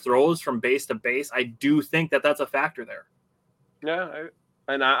 Making those throws from base to base, I do think that that's a factor there. Yeah,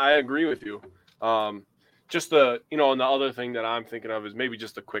 I agree with you. Just and the other thing that I'm thinking of is maybe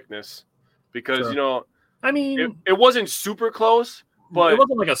just the quickness, because sure. it wasn't super close, but it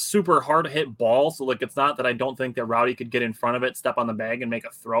wasn't like a super hard hit ball. So it's not that I don't think that Rowdy could get in front of it, step on the bag, and make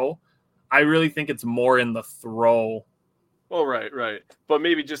a throw. I really think it's more in the throw. Well, right. But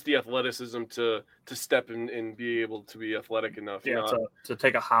maybe just the athleticism to step in and be able to be athletic enough. Yeah, to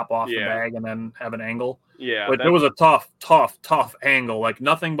take a hop off the bag and then have an angle. Yeah. But it was a tough angle. Like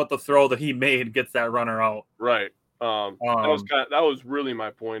nothing but the throw that he made gets that runner out. Right. That was really my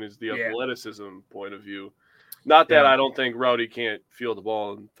point, is the athleticism point of view. Not that I don't think Rowdy can't field the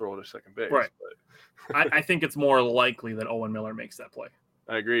ball and throw it to second base. Right. I think it's more likely that Owen Miller makes that play.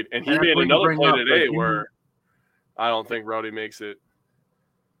 I agreed. And he And made another play today like, where I don't think Rowdy makes it.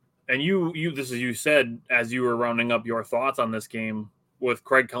 And you said as you were rounding up your thoughts on this game with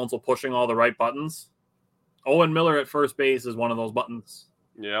Craig Counsell pushing all the right buttons. Owen Miller at first base is one of those buttons.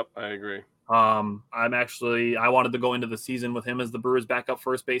 Yep, I agree. I wanted to go into the season with him as the Brewers' backup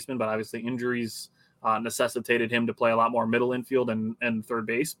first baseman, but obviously injuries necessitated him to play a lot more middle infield and third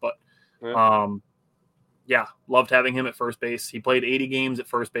base. But loved having him at first base. He played 80 games at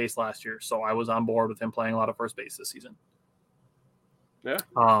first base last year, so I was on board with him playing a lot of first base this season. Yeah.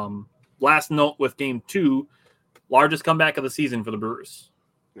 Last note with game 2, largest comeback of the season for the Brewers.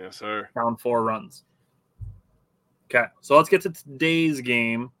 Yes, sir. Down 4 runs. Okay, so let's get to today's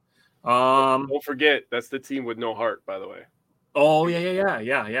game. Don't forget, that's the team with no heart, by the way. Oh, yeah.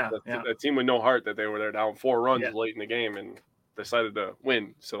 That team with no heart that they were there down 4 runs late in the game and decided to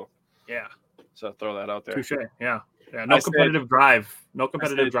win. So throw that out there. Touche. Yeah. No competitive drive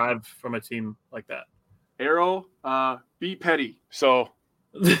from a team like that. Arrow, be petty. So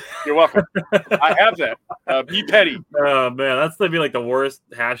you're welcome. I have that. Be petty. Oh man, that's gonna be like the worst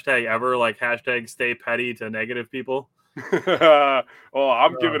hashtag ever. Like hashtag stay petty to negative people.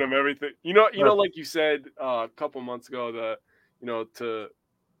 I'm giving them everything. You know, like you said a couple months ago,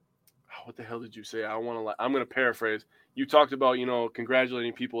 what the hell did you say? I'm going to paraphrase. You talked about,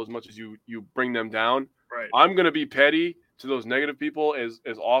 congratulating people as much as you bring them down. Right. I'm going to be petty to those negative people as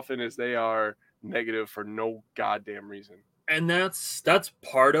often as they are negative for no goddamn reason. And that's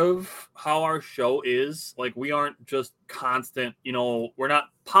part of how our show is. Like, we aren't just constant, we're not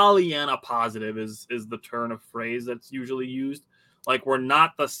Pollyanna positive is the turn of phrase that's usually used. Like, we're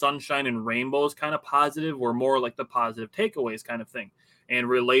not the sunshine and rainbows kind of positive. We're more like the positive takeaways kind of thing. And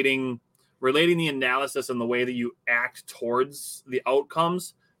relating the analysis and the way that you act towards the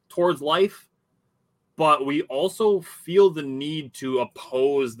outcomes, towards life. But we also feel the need to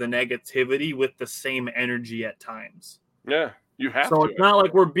oppose the negativity with the same energy at times. Yeah, you have to. So it's not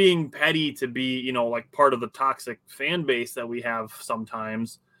like we're being petty to be, like part of the toxic fan base that we have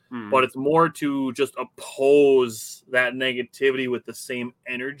sometimes, but it's more to just oppose that negativity with the same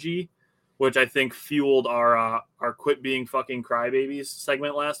energy, which I think fueled our quit being fucking crybabies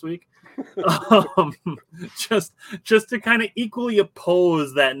segment last week. Just to kind of equally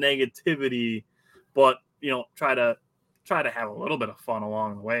oppose that negativity, but try to have a little bit of fun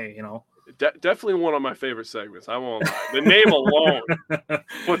along the way, Definitely one of my favorite segments. I won't lie. The name alone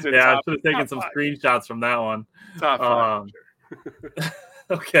puts it. Yeah, I should have taken some screenshots from that one. Top 5.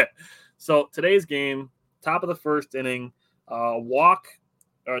 Okay, so today's game, top of the first inning, a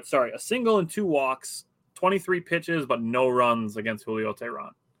single and 2 walks, 23 pitches, but no runs against Julio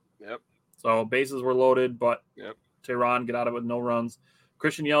Teheran. Yep. So bases were loaded, but Teheran get out of it with no runs.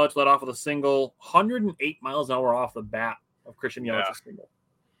 Christian Yelich led off with a single, 108 miles an hour off the bat of Christian Yelich's single.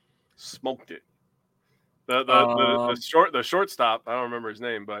 Smoked it. The shortstop, I don't remember his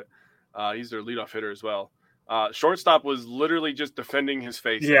name, but he's their leadoff hitter as well. Shortstop was literally just defending his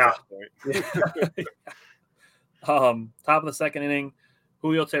face at that point. Top of the second inning,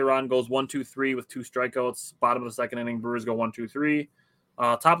 Julio Teheran goes 1-2-3 with 2 strikeouts. Bottom of the second inning, Brewers go 1-2-3.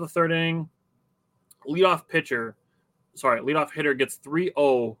 Top of the third inning, leadoff hitter gets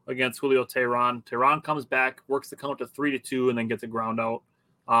 3-0 against Julio Teheran. Teheran comes back, works the count to 3-2, and then gets a ground out.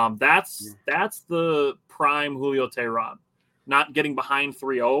 That's the prime Julio Teheran. Not getting behind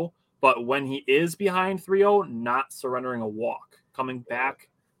 3-0, but when he is behind 3-0, not surrendering a walk. Coming back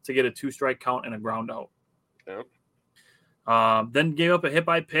to get a 2-strike count and a ground out. Yep. Then gave up a hit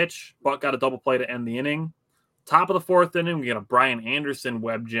by pitch, but got a double play to end the inning. Top of the fourth inning, we get a Brian Anderson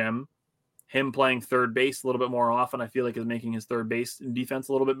web gem. Him playing third base a little bit more often, I feel like is making his third base defense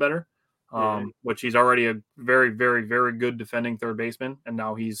a little bit better. Which he's already a very, very, very good defending third baseman, and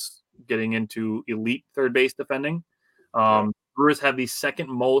now he's getting into elite third base defending. Brewers have the second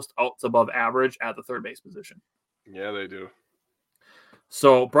most outs above average at the third base position. Yeah, they do.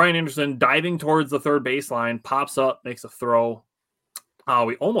 So Brian Anderson diving towards the third baseline, pops up, makes a throw.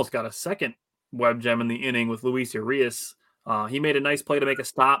 We almost got a second web gem in the inning with Luis Urias. He made a nice play to make a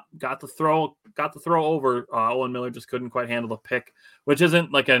stop, got the throw over. Owen Miller just couldn't quite handle the pick, which isn't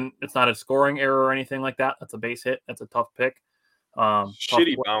it's not a scoring error or anything like that. That's a base hit. That's a tough pick.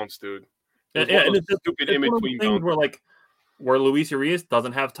 Shitty bounce, dude. And it's stupid in between bounce where Luis Urias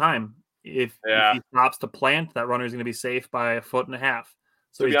doesn't have time. If he stops to plant, that runner is going to be safe by 1.5 feet.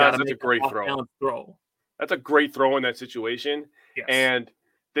 So he's got to make a great throw. That's a great throw in that situation. Yes. And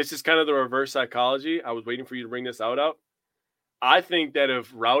this is kind of the reverse psychology. I was waiting for you to bring this out. I think that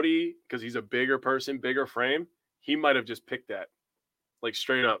if Rowdy, because he's a bigger person, bigger frame, he might have just picked that, like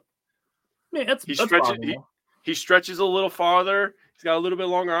straight up. mean, that's stretches. possible. He stretches a little farther. He's got a little bit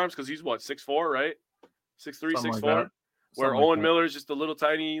longer arms because he's what 6'4", right? 6'3", Something 6'4". like that. Where Something Owen like Miller is just a little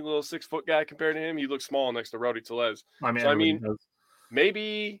tiny, little 6-foot guy compared to him. He looks small next to Rowdy Tellez. that. So I Everybody mean, does.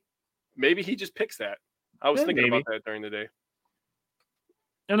 maybe he just picks that. I was thinking about that during the day.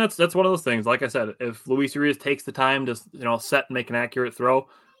 And that's one of those things. Like I said, if Luis Urias takes the time to set and make an accurate throw,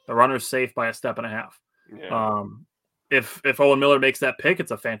 the runner's safe by a step and a half. Yeah. If Owen Miller makes that pick,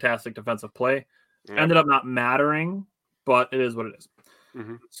 it's a fantastic defensive play. Yep. Ended up not mattering, but it is what it is.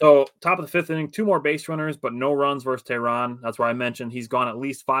 Mm-hmm. So top of the fifth inning, 2 more base runners, but no runs versus Tehran. That's why I mentioned he's gone at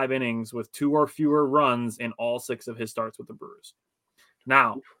least 5 innings with 2 or fewer runs in all 6 of his starts with the Brewers.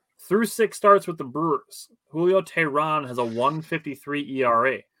 Now, through 6 starts with the Brewers, Julio Tehran has a 1.53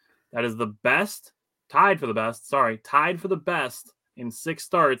 ERA. That is the best, tied for the best in 6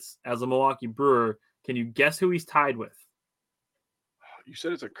 starts as a Milwaukee Brewer. Can you guess who he's tied with? You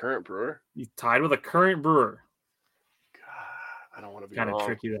said it's a current Brewer? He's tied with a current Brewer. God, I don't want to be kind wrong. of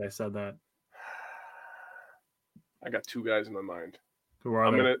tricky that I said that. I got 2 guys in my mind. Who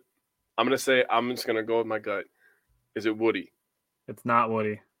are they? I'm gonna say I'm just gonna go with my gut. Is it Woody? It's not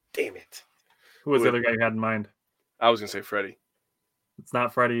Woody. Damn it. Who was the other guy you had in mind? I was gonna say Freddie. It's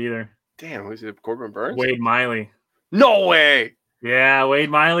not Freddie either. Damn, who's it? Corbin Burns? Wade Miley. No way. Yeah,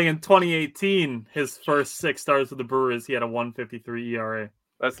 Wade Miley in 2018, his first 6 starts with the Brewers, he had a 1.53 ERA.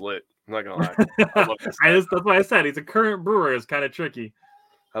 That's lit. I'm not gonna lie. I love that stat. That's why I said he's a current Brewer. It's kind of tricky.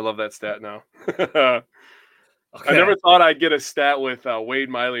 I love that stat now. Okay. I never thought I'd get a stat with Wade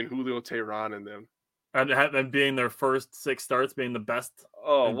Miley and Julio Tehran in them. And being their first 6 starts being the best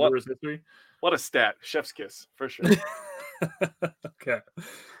in Brewers history. What a stat. Chef's kiss, for sure. Okay.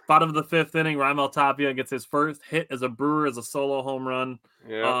 Bottom of the 5th inning, Raimel Tapia gets his first hit as a Brewer as a solo home run.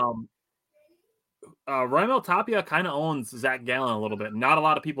 Yeah. Raimel Tapia kind of owns Zach Gallen a little bit. Not a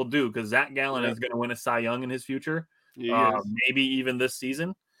lot of people do because Zach Gallen is going to win a Cy Young in his future. Maybe even this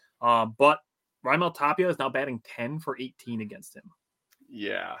season. But Raimel Tapia is now batting 10 for 18 against him.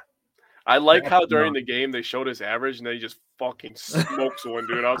 Yeah. I like how during the game they showed his average and then he just fucking smokes one,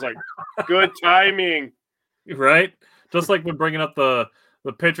 dude. I was like, good timing. Right? Just like when bringing up the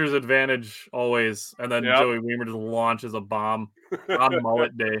pitcher's advantage always, and then Joey Weimer just launches a bomb on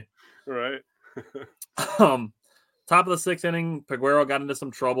mullet day. Right. Top of the 6th inning, Peguero got into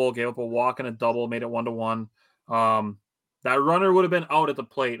some trouble, gave up a walk and a double, made it 1-1. That runner would have been out at the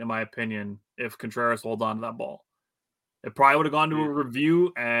plate, in my opinion, if Contreras holds on to that ball. It probably would have gone to a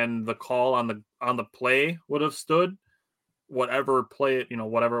review, and the call on the play would have stood. Whatever play,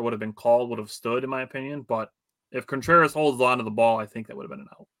 whatever would have been called would have stood, in my opinion. But if Contreras holds on to the ball, I think that would have been an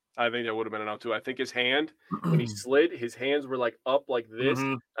out. I think that would have been an out too. I think his hand, when he slid, his hands were like up like this.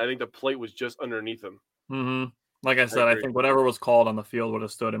 Mm-hmm. I think the plate was just underneath him. Mm-hmm. Like I said, I think whatever was called on the field would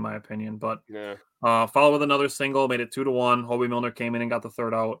have stood, in my opinion. But followed with another single, made it 2-1. Hobie Milner came in and got the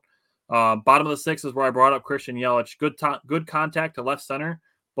 3rd out. Bottom of the 6th is where I brought up Christian Yelich. Good contact to left center,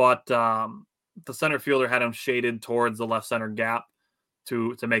 but the center fielder had him shaded towards the left center gap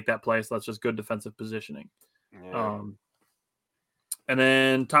to make that play. So that's just good defensive positioning. Yeah. And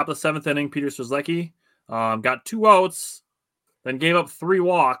then top of the 7th inning, Peter Strzelecki got 2 outs, then gave up 3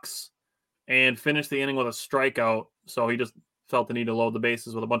 walks, and finished the inning with a strikeout. So he just felt the need to load the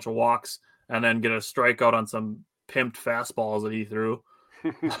bases with a bunch of walks and then get a strikeout on some pimped fastballs that he threw.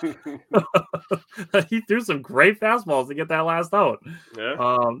 He threw some great fastballs to get that last out.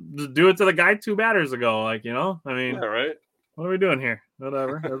 Yeah. Just do it to the guy 2 batters ago. I mean, right. What are we doing here?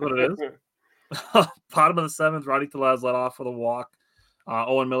 Whatever. That's what it is. Bottom of the 7th, Rowdy Tellez led off with a walk.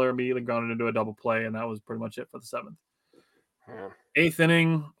 Owen Miller immediately grounded into a double play, and that was pretty much it for the 7th. Yeah. 8th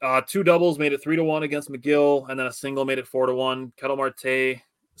inning, 2 doubles made it 3-1 against McGill, and then a single made it 4-1. Ketel Marte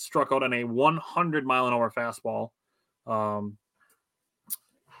struck out on a 100-mile-an-hour fastball.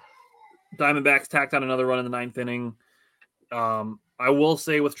 Diamondbacks tacked on another run in the 9th inning. I will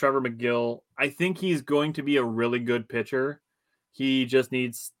say with Trevor McGill, I think he's going to be a really good pitcher. He just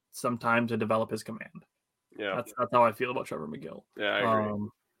needs some time to develop his command. Yeah, that's how I feel about Trevor McGill. Yeah, I agree.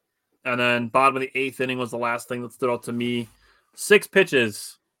 And then bottom of the 8th inning was the last thing that stood out to me. 6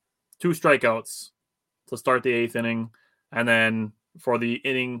 pitches, 2 strikeouts to start the 8th inning, and then for the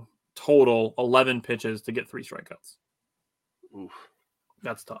inning total, 11 pitches to get 3 strikeouts. Oof,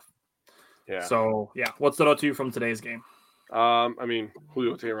 that's tough. Yeah. So what stood out to you from today's game? I mean,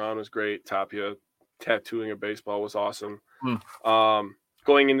 Julio Tehran was great. Tapia tattooing a baseball was awesome.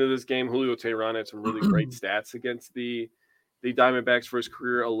 Going into this game, Julio Tehran had some really great stats against the Diamondbacks for his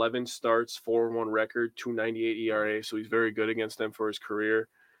career. 11 starts, 4-1 record, 2.98 ERA. So he's very good against them for his career.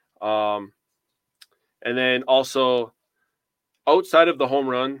 And then also outside of the home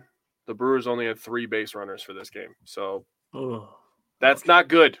run, the Brewers only had 3 base runners for this game. So Ugh. that's not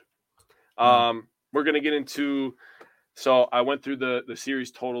good. No. We're going to get into – so I went through the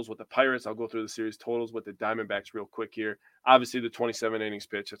series totals with the Pirates. I'll go through the series totals with the Diamondbacks real quick here. Obviously, the 27 innings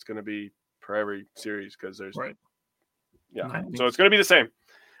pitch, it's going to be per every series because there's Right. – yeah. 9 So it's going to be the same.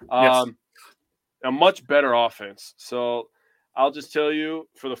 Yes. A much better offense. So I'll just tell you,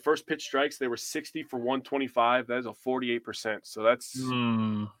 for the first pitch strikes, they were 60 for 125. That is a 48%. So that's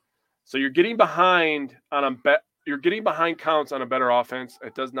so you're getting behind on a bet. You're getting behind counts on a better offense.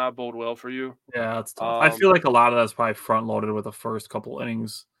 It does not bode well for you. Yeah, that's tough. I feel like a lot of that's probably front loaded with the first couple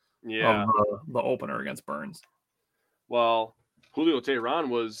innings Yeah. of the opener against Burns. Well, Julio Teheran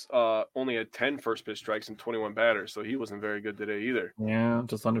was only had 10 first pitch strikes and 21 batters, so he wasn't very good today either. Yeah,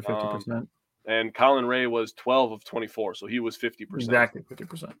 just under 50%. And Colin Ray was 12 of 24, so he was 50%. Exactly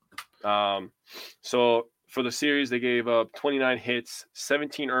 50%. So for the series, they gave up 29 hits,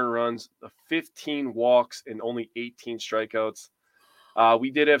 17 earned runs, 15 walks, and only 18 strikeouts. We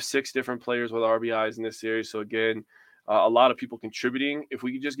did have 6 different players with RBIs in this series. So again, a lot of people contributing. If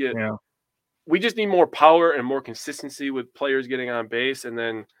we could just get, we just need more power and more consistency with players getting on base. And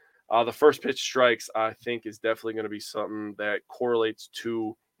then the first pitch strikes, I think, is definitely going to be something that correlates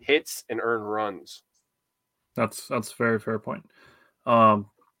to hits and earned runs. That's a very fair point.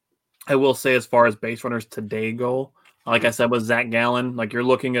 I will say, as far as base runners today go, like I said with Zach Gallen, like you're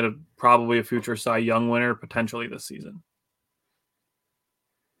looking at probably a future Cy Young winner potentially this season.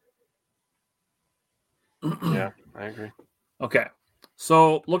 Yeah, I agree. Okay.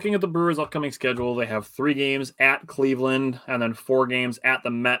 So looking at the Brewers' upcoming schedule, they have 3 games at Cleveland and then 4 games at the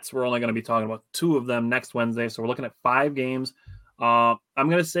Mets. We're only going to be talking about 2 of them next Wednesday. So we're looking at 5 games. I'm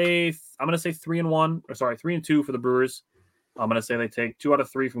going to say 3-1, or sorry, 3-2 for the Brewers. I'm going to say they take 2 out of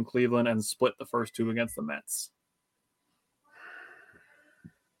 3 from Cleveland and split the first 2 against the Mets.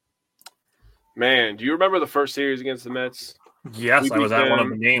 Man, do you remember the first series against the Mets? Yes, I was at one of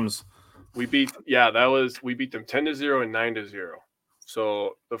the games. We beat them 10-0 and 9-0.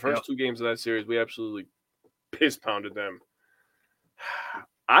 So the first 2 games of that series, we absolutely piss pounded them.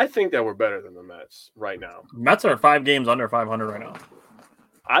 I think that we're better than the Mets right now. Mets are 5 games under 500 right now.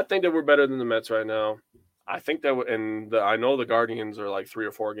 I think that we're better than the Mets right now. I think that, I know the Guardians are like 3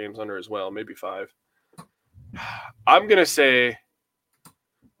 or 4 games under as well, maybe 5. I'm gonna say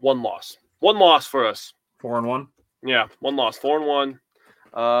 1 loss. 1 loss for us. 4-1. Yeah, 1 loss. 4-1.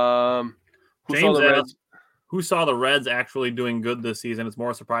 James asked, who saw the Reds actually doing good this season? It's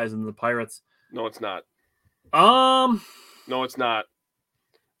more surprising than the Pirates. No, it's not. No, it's not.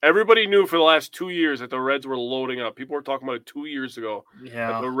 Everybody knew for the last 2 years that the Reds were loading up. People were talking about it 2 years ago.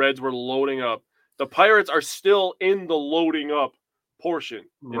 Yeah. That the Reds were loading up. The Pirates are still in the loading up portion,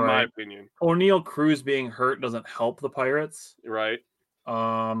 in my opinion. O'Neal Cruz being hurt doesn't help the Pirates. Right.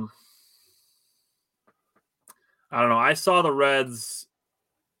 I don't know. I saw the Reds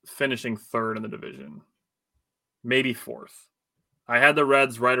finishing 3rd in the division. Maybe 4th. I had the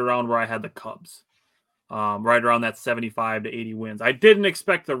Reds right around where I had the Cubs. Right around that 75 to 80 wins. I didn't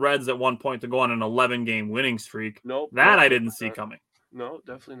expect the Reds at one point to go on an 11-game winning streak. I didn't see coming. No,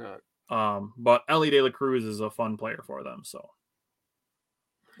 definitely not. But Ellie De La Cruz is a fun player for them, so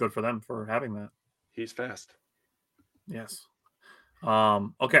good for them for having that. He's fast. Yes.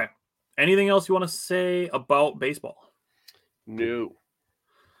 Okay. Anything else you want to say about baseball? No.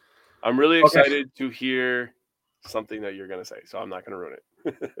 I'm really excited to hear something that you're going to say, so I'm not going to ruin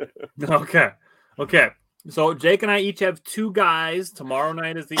it. Okay. So Jake and I each have 2 guys. Tomorrow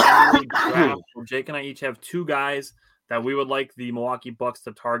night is the NBA draft. So Jake and I each have 2 guys that we would like the Milwaukee Bucks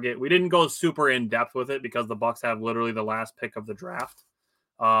to target. We didn't go super in depth with it because the Bucks have literally the last pick of the draft.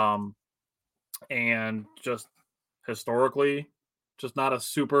 And just historically, just not a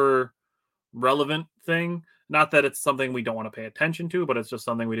super relevant thing. Not that it's something we don't want to pay attention to, but it's just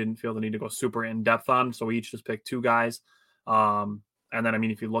something we didn't feel the need to go super in depth on. So we each just picked 2 guys. And then, I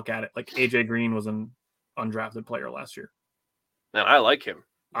mean, if you look at it, like AJ Green was an undrafted player last year. And I like him.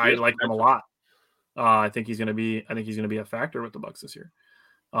 I like him a lot. I think he's going to be a factor with the Bucks this year.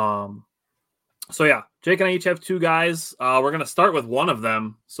 So yeah, Jake and I each have 2 guys. We're going to start with one of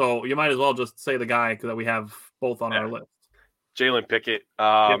them. So you might as well just say the guy that we have both on our list. Jalen Pickett.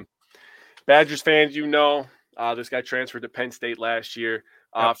 Badgers fans, this guy transferred to Penn State last year.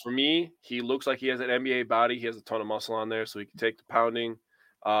 For me, he looks like he has an NBA body. He has a ton of muscle on there, so he can take the pounding.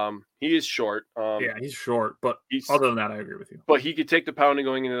 He is short. He's short, but other than that, I agree with you. But he could take the pounding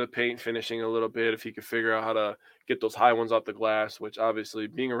going into the paint, finishing a little bit if he could figure out how to get those high ones off the glass, which obviously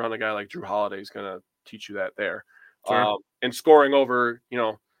being around a guy like Drew Holiday is going to teach you that there. Sure. And scoring over,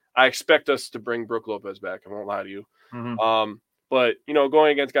 I expect us to bring Brook Lopez back. I won't lie to you. Mm-hmm. But,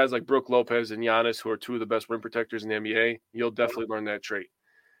 going against guys like Brook Lopez and Giannis, who are two of the best rim protectors in the NBA, you'll definitely learn that trait.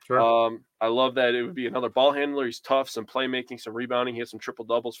 Sure. I love that it would be another ball handler. He's tough, some playmaking, some rebounding. He had some triple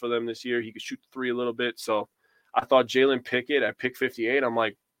doubles for them this year. He could shoot the three a little bit. So I thought Jalen Pickett at pick 58, I'm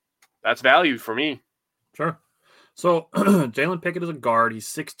like, that's value for me. Sure. So Jalen Pickett is a guard. He's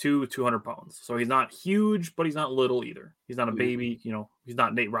 6'2", 200 pounds. So he's not huge, but he's not little either. He's not a baby. He's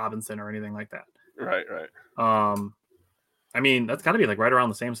not Nate Robinson or anything like that. Right. I mean, that's got to be like right around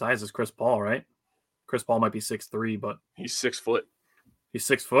the same size as Chris Paul, right? Chris Paul might be 6'3", but he's 6 foot. He's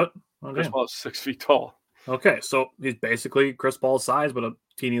 6 foot? Oh, Chris Paul is 6 feet tall. Okay, so he's basically Chris Paul's size, but a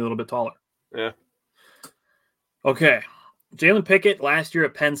teeny little bit taller. Yeah. Okay. Jalen Pickett last year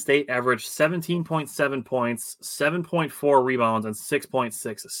at Penn State averaged 17.7 points, 7.4 rebounds, and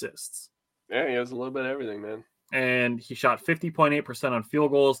 6.6 assists. Yeah, he has a little bit of everything, man. And he shot 50.8% on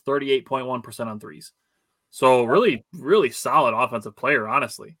field goals, 38.1% on threes. So really, really solid offensive player,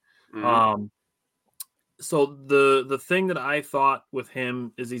 honestly. Mm-hmm. So the thing that I thought with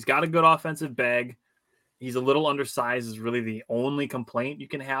him is he's got a good offensive bag. He's a little undersized is really the only complaint you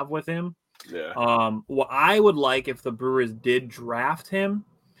can have with him. Yeah. What I would like if the Brewers did draft him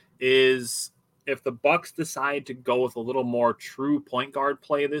is if the Bucks decide to go with a little more true point guard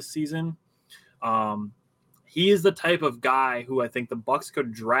play this season. He is the type of guy who I think the Bucks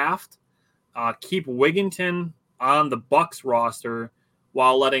could draft, keep Wigginton on the Bucks roster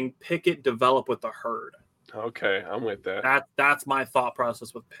while letting Pickett develop with the herd. Okay, I'm with that. That's my thought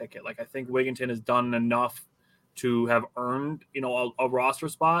process with Pickett. Like, I think Wigginton has done enough to have earned, a roster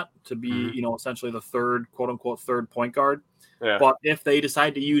spot to be, essentially the third, quote unquote, third point guard. Yeah. But if they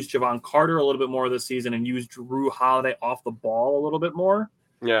decide to use Javon Carter a little bit more this season and use Drew Holiday off the ball a little bit more,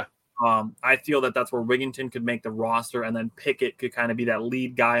 yeah, I feel that that's where Wigginton could make the roster, and then Pickett could kind of be that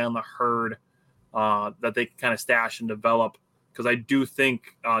lead guy on the herd that they can kind of stash and develop. Because I do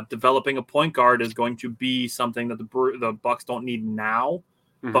think developing a point guard is going to be something that the Bucks don't need now,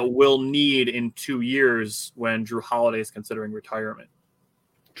 but will need in 2 years when Drew Holiday is considering retirement.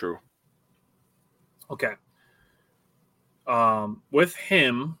 True. Okay. With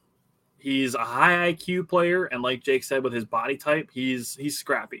him, he's a high IQ player, and like Jake said, with his body type, he's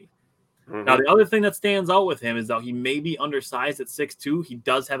scrappy. Mm-hmm. Now, the other thing that stands out with him is that he may be undersized at 6'2". He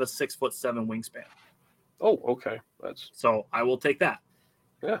does have a 6'7" wingspan. Oh, okay. So I will take that.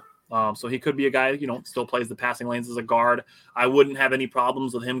 Yeah. So he could be a guy, still plays the passing lanes as a guard. I wouldn't have any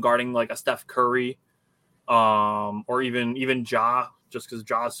problems with him guarding like a Steph Curry, or even Ja, just because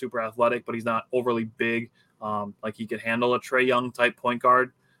Ja is super athletic, but he's not overly big. Like he could handle a Trae Young type point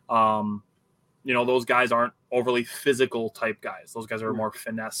guard. Those guys aren't overly physical type guys. Those guys are more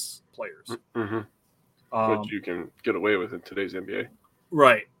finesse players. Which you can get away with in today's NBA.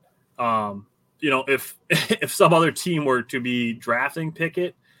 Right. If some other team were to be drafting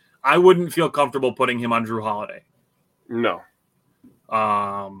Pickett, I wouldn't feel comfortable putting him on Drew Holiday. No.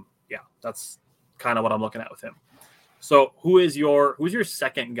 Yeah, that's kind of what I'm looking at with him. So who's your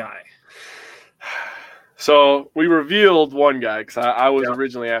second guy? So we revealed one guy because I was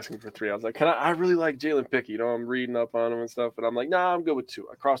originally asking for 3. I was like, I really like Jalen Pickett. I'm reading up on him and stuff, but I'm like, nah, I'm good with 2.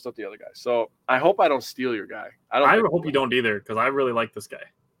 I crossed out the other guy. So I hope I don't steal your guy. I hope you don't either, because I really like this guy.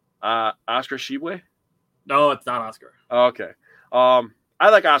 Oscar Tshiebwe? No, it's not Oscar. Okay. I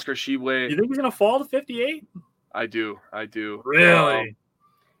like Oscar Tshiebwe. You think he's going to fall to 58? I do. Really?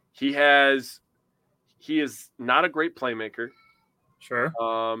 He is not a great playmaker. Sure.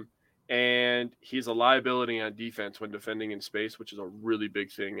 And he's a liability on defense when defending in space, which is a really big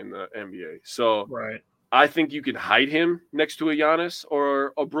thing in the NBA. So right. I think you can hide him next to a Giannis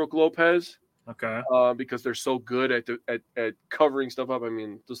or a Brook Lopez. Okay. Because they're so good at covering stuff up. I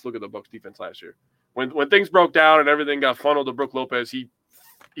mean, just look at the Bucks defense last year. When things broke down and everything got funneled to Brook Lopez, he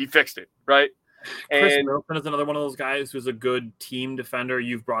fixed it, right? Chris Middleton is another one of those guys who's a good team defender.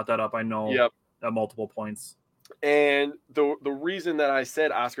 You've brought that up, I know, at multiple points. And the reason that I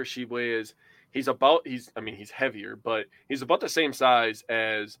said Oscar Tshiebwe is he's heavier, but he's about the same size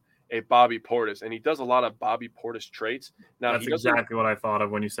as a Bobby Portis, and he does a lot of Bobby Portis traits. Now that's exactly what I thought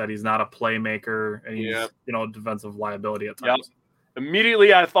of when you said he's not a playmaker and he's defensive liability at times. Yep.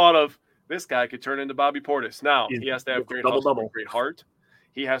 Immediately I thought of this guy could turn into Bobby Portis. Now he has to have great hustle, great heart.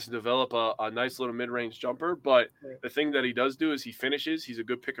 He has to develop a nice little mid-range jumper, but the thing that he does do is he finishes. He's a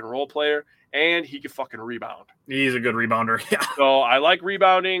good pick and roll player, and he can fucking rebound. He's a good rebounder. Yeah. So I like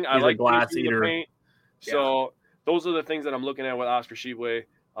rebounding. I like a glass eater. Paint. So those are the things that I'm looking at with Oscar Tshiebwe.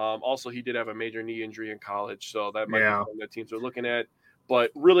 Also, he did have a major knee injury in college, so that might be something that teams are looking at.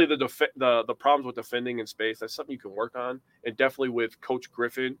 But really, the problems with defending in space, that's something you can work on. And definitely with Coach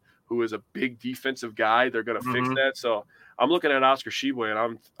Griffin, who is a big defensive guy, they're going to fix that. So I'm looking at Oscar Tshiebwe,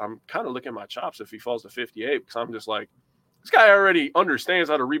 and I'm kind of licking my chops if he falls to 58 because I'm just like, this guy already understands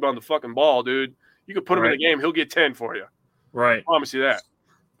how to rebound the fucking ball, dude. You could put him in the game, he'll get 10 for you. Right. I promise you that.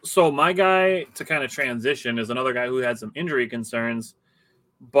 So my guy to kind of transition is another guy who had some injury concerns.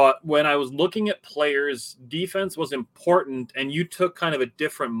 But when I was looking at players, defense was important, and you took kind of a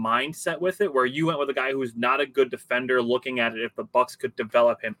different mindset with it, where you went with a guy who's not a good defender, looking at it if the Bucks could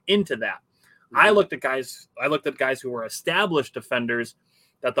develop him into that. I looked at guys who were established defenders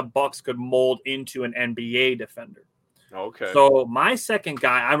that the Bucks could mold into an NBA defender. Okay. So my second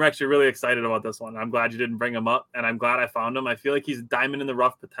guy, I'm actually really excited about this one. I'm glad you didn't bring him up, and I'm glad I found him. I feel like he's a diamond in the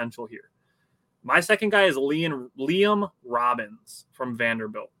rough potential here. My second guy is Liam Robbins from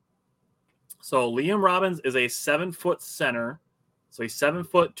Vanderbilt. So Liam Robbins is a 7-foot center. So he's 7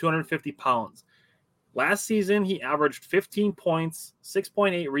 foot, 250 pounds. Last season, he averaged 15 points,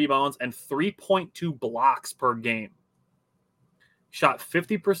 6.8 rebounds, and 3.2 blocks per game. Shot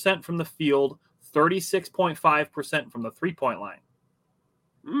 50% from the field, 36.5% from the three-point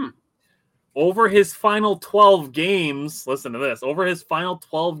line. Over his final 12 games, listen to this, over his final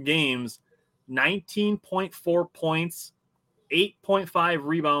 12 games, 19.4 points, 8.5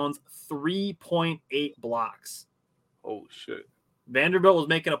 rebounds, 3.8 blocks. Oh, shit. Vanderbilt was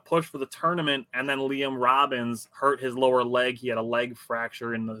making a push for the tournament, and then Liam Robbins hurt his lower leg. He had a leg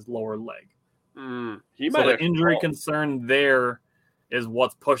fracture in his lower leg. So the injury concern there is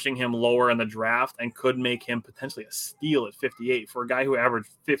what's pushing him lower in the draft and could make him potentially a steal at 58 for a guy who averaged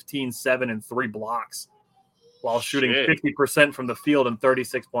 15, 7, and 3 blocks while shooting 50% from the field and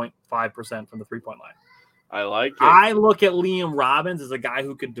 36.5% from the three-point line. I like it. I look at Liam Robbins as a guy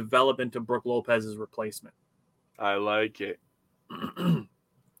who could develop into Brook Lopez's replacement. I like it.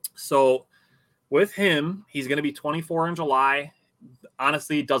 So with him, he's going to be 24 in July.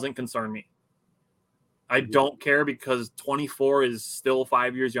 Honestly, it doesn't concern me. I don't care because 24 is still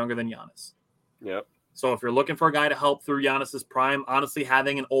 5 years younger than Giannis. Yep. So if you're looking for a guy to help through Giannis's prime, honestly,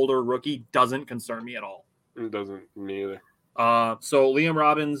 having an older rookie doesn't concern me at all. It doesn't me either. So Liam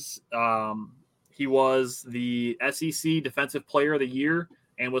Robbins, he was the SEC Defensive Player of the Year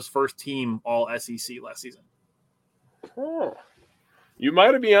and was first team All SEC last season. Oh. You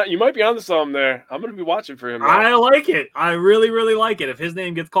might be on to something there. I'm going to be watching for him now. I like it. I really, really like it. If his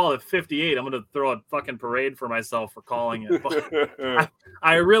name gets called at 58, I'm going to throw a fucking parade for myself for calling it. But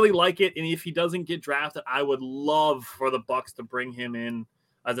I really like it. And if he doesn't get drafted, I would love for the Bucks to bring him in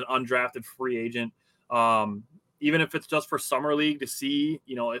as an undrafted free agent. Even if it's just for summer league to see,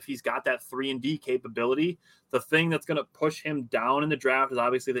 if he's got that 3-and-D capability. The thing that's going to push him down in the draft is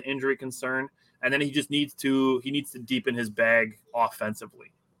obviously the injury concern. And then he just needs to deepen his bag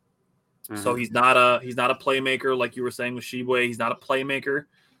offensively. So he's not a playmaker like you were saying with Tshiebwe. He's not a playmaker.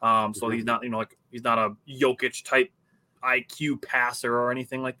 So he's not he's not a Jokic type IQ passer or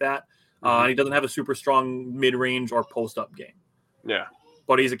anything like that. He doesn't have a super strong mid-range or post-up game. Yeah.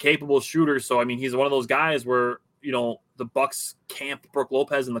 But he's a capable shooter. So I mean, he's one of those guys where the Bucks camp Brook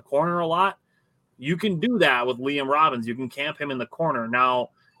Lopez in the corner a lot. You can do that with Liam Robbins. You can camp him in the corner. Now,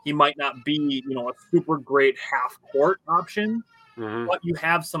 he might not be, a super great half-court option, but you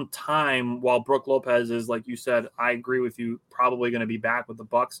have some time while Brook Lopez is, like you said, I agree with you, probably going to be back with the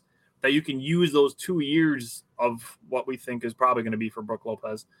Bucks, that you can use those 2 years of what we think is probably going to be for Brook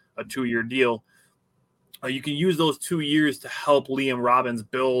Lopez, a 2-year deal. You can use those 2 years to help Liam Robbins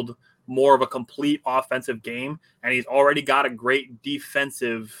build more of a complete offensive game, and he's already got a great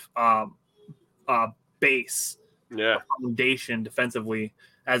defensive base, foundation defensively,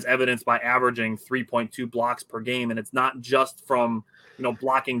 as evidenced by averaging 3.2 blocks per game. And it's not just from,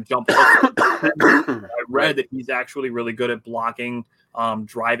 blocking jump hooks. I read that he's actually really good at blocking,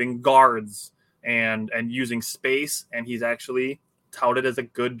 driving guards and using space. And he's actually touted as a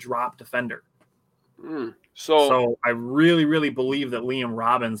good drop defender. So I really, really believe that Liam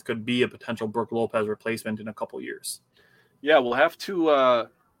Robbins could be a potential Brook Lopez replacement in a couple years. Yeah, we'll have to,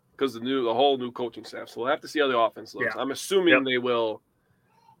 because the whole new coaching staff. So we'll have to see how the offense looks. Yeah. I'm assuming they will.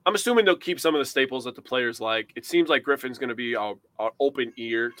 I'm assuming they'll keep some of the staples that the players like. It seems like Griffin's going to be our open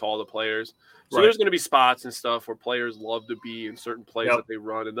ear to all the players. So there's going to be spots and stuff where players love to be in certain plays that they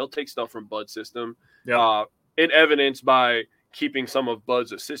run, and they'll take stuff from Bud's system. In evidence by keeping some of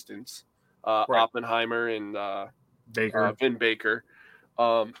Bud's assistants, Oppenheimer and Vin Baker.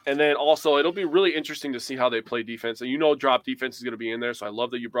 And then also it'll be really interesting to see how they play defense. And drop defense is going to be in there, so I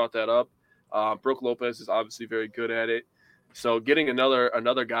love that you brought that up. Brook Lopez is obviously very good at it. So getting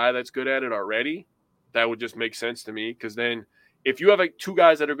another guy that's good at it already, that would just make sense to me. Because then if you have two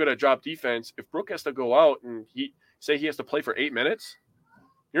guys that are good at drop defense, if Brook has to go out and he has to play for 8 minutes,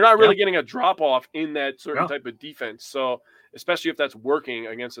 You're not really getting a drop off in that certain type of defense. So especially if that's working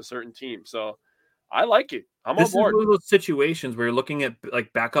against a certain team. So I like it. I'm on board. This is one of those situations where you're looking at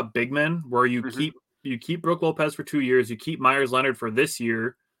like backup big men where you keep Brook Lopez for 2 years, you keep Myers Leonard for this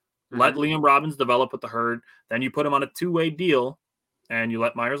year, let Liam Robbins develop with the Herd, then you put him on a 2-way deal and you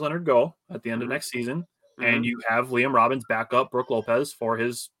let Myers Leonard go at the end of next season. And you have Liam Robbins back up Brook Lopez for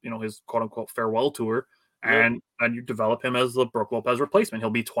his quote unquote farewell tour. And you develop him as the Brook Lopez replacement. He'll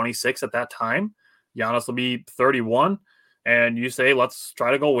be 26 at that time. Giannis will be 31. And you say, let's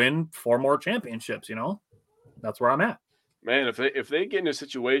try to go win 4 more championships, That's where I'm at. Man, if they get in a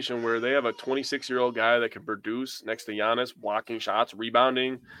situation where they have a 26-year-old guy that can produce next to Giannis, blocking shots,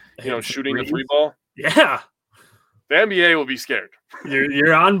 rebounding, shooting the 3-ball. Yeah. The NBA will be scared.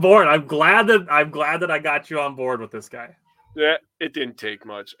 You're on board. I'm glad that I got you on board with this guy. Yeah, it didn't take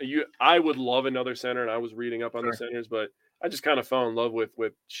much. I would love another center, and I was reading up on the centers, but I just kind of fell in love with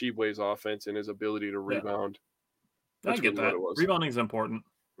Shibwe's offense and his ability to rebound. I get that. Rebounding is important.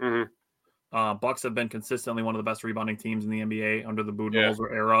 Bucks have been consistently one of the best rebounding teams in the NBA under the Budenholzer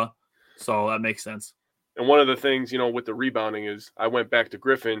era, so that makes sense. And one of the things, with the rebounding is I went back to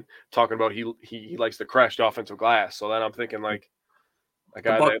Griffin talking about he likes to crash the offensive glass. So then I'm thinking like a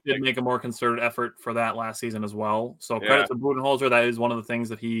guy the Bucks did make a more concerted effort for that last season as well. So credit to Budenholzer. That is one of the things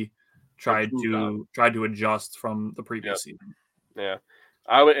that he tried to adjust from the previous season. Yeah,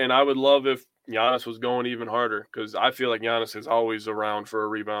 I would love if Giannis was going even harder because I feel like Giannis is always around for a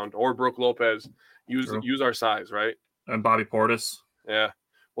rebound, or Brook Lopez. Use our size, right? And Bobby Portis. Yeah.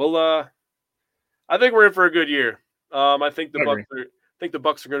 Well, I think we're in for a good year. I think the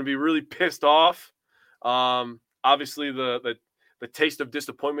Bucks are going to be really pissed off. Obviously, the taste of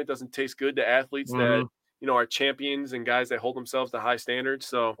disappointment doesn't taste good to athletes that are champions and guys that hold themselves to high standards.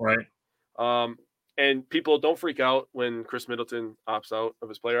 So and people don't freak out when Chris Middleton opts out of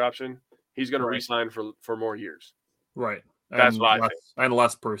his player option. He's going to re-sign for more years. Right. That's what I think. And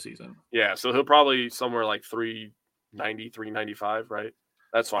less per season. Yeah, so he'll probably somewhere like 390, 395, right?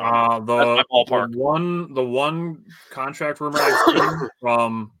 That's fine. That's my ballpark. The one contract rumor I've seen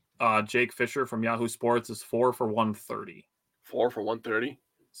from Jake Fisher from Yahoo Sports is 4 for $130. 4 for $130?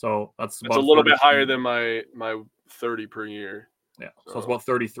 So that's a little bit higher than my 30 per year. Yeah, so it's about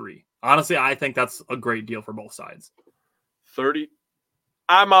 33. Honestly, I think that's a great deal for both sides. 30?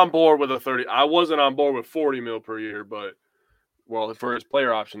 I'm on board with a 30. I wasn't on board with 40 mil per year, but for his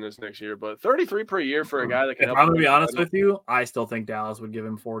player option this next year. But 33 per year for a guy that can help. I'm going to be honest with you, I still think Dallas would give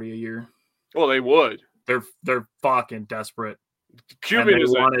him 40 a year. Well, they would. They're fucking desperate.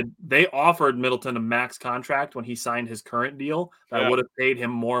 They offered Middleton a max contract when he signed his current deal that would have paid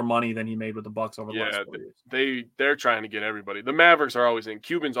him more money than he made with the Bucks over the last 4 years. They're trying to get everybody. The Mavericks are always in.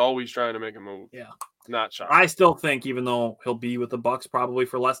 Cuban's always trying to make a move. Yeah. Not shocked. I still think, even though he'll be with the Bucks probably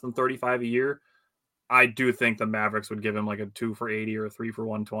for less than 35 a year, I do think the Mavericks would give him like a 2 for 80 or a 3 for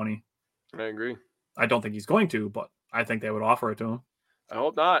 120. I agree. I don't think he's going to, but I think they would offer it to him. I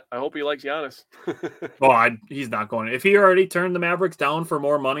hope not. I hope he likes Giannis. He's not going to. If he already turned the Mavericks down for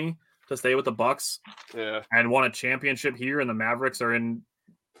more money to stay with the Bucks, and won a championship here, and the Mavericks are in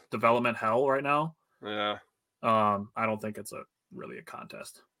development hell right now, I don't think it's really a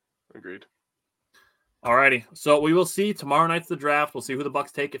contest. Agreed. Alrighty, so we will see tomorrow night's the draft. We'll see who the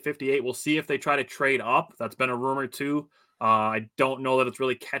Bucks take at 58. We'll see if they try to trade up. That's been a rumor too. I don't know that it's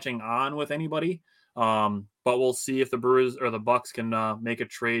really catching on with anybody. But we'll see if the Brewers or the Bucks can make a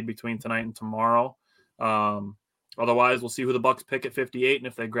trade between tonight and tomorrow. Otherwise, we'll see who the Bucks pick at 58, and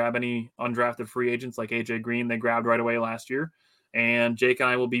if they grab any undrafted free agents like AJ Green they grabbed right away last year. And Jake and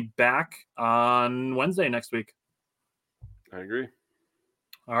I will be back on Wednesday next week. I agree.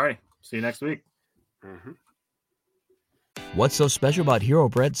 All right. See you next week. Mm-hmm. What's so special about Hero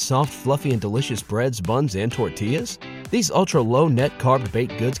Bread's soft, fluffy, and delicious breads, buns, and tortillas? These ultra-low net-carb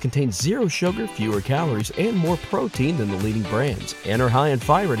baked goods contain zero sugar, fewer calories, and more protein than the leading brands, and are high in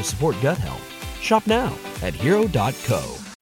fiber to support gut health. Shop now at Hero.co.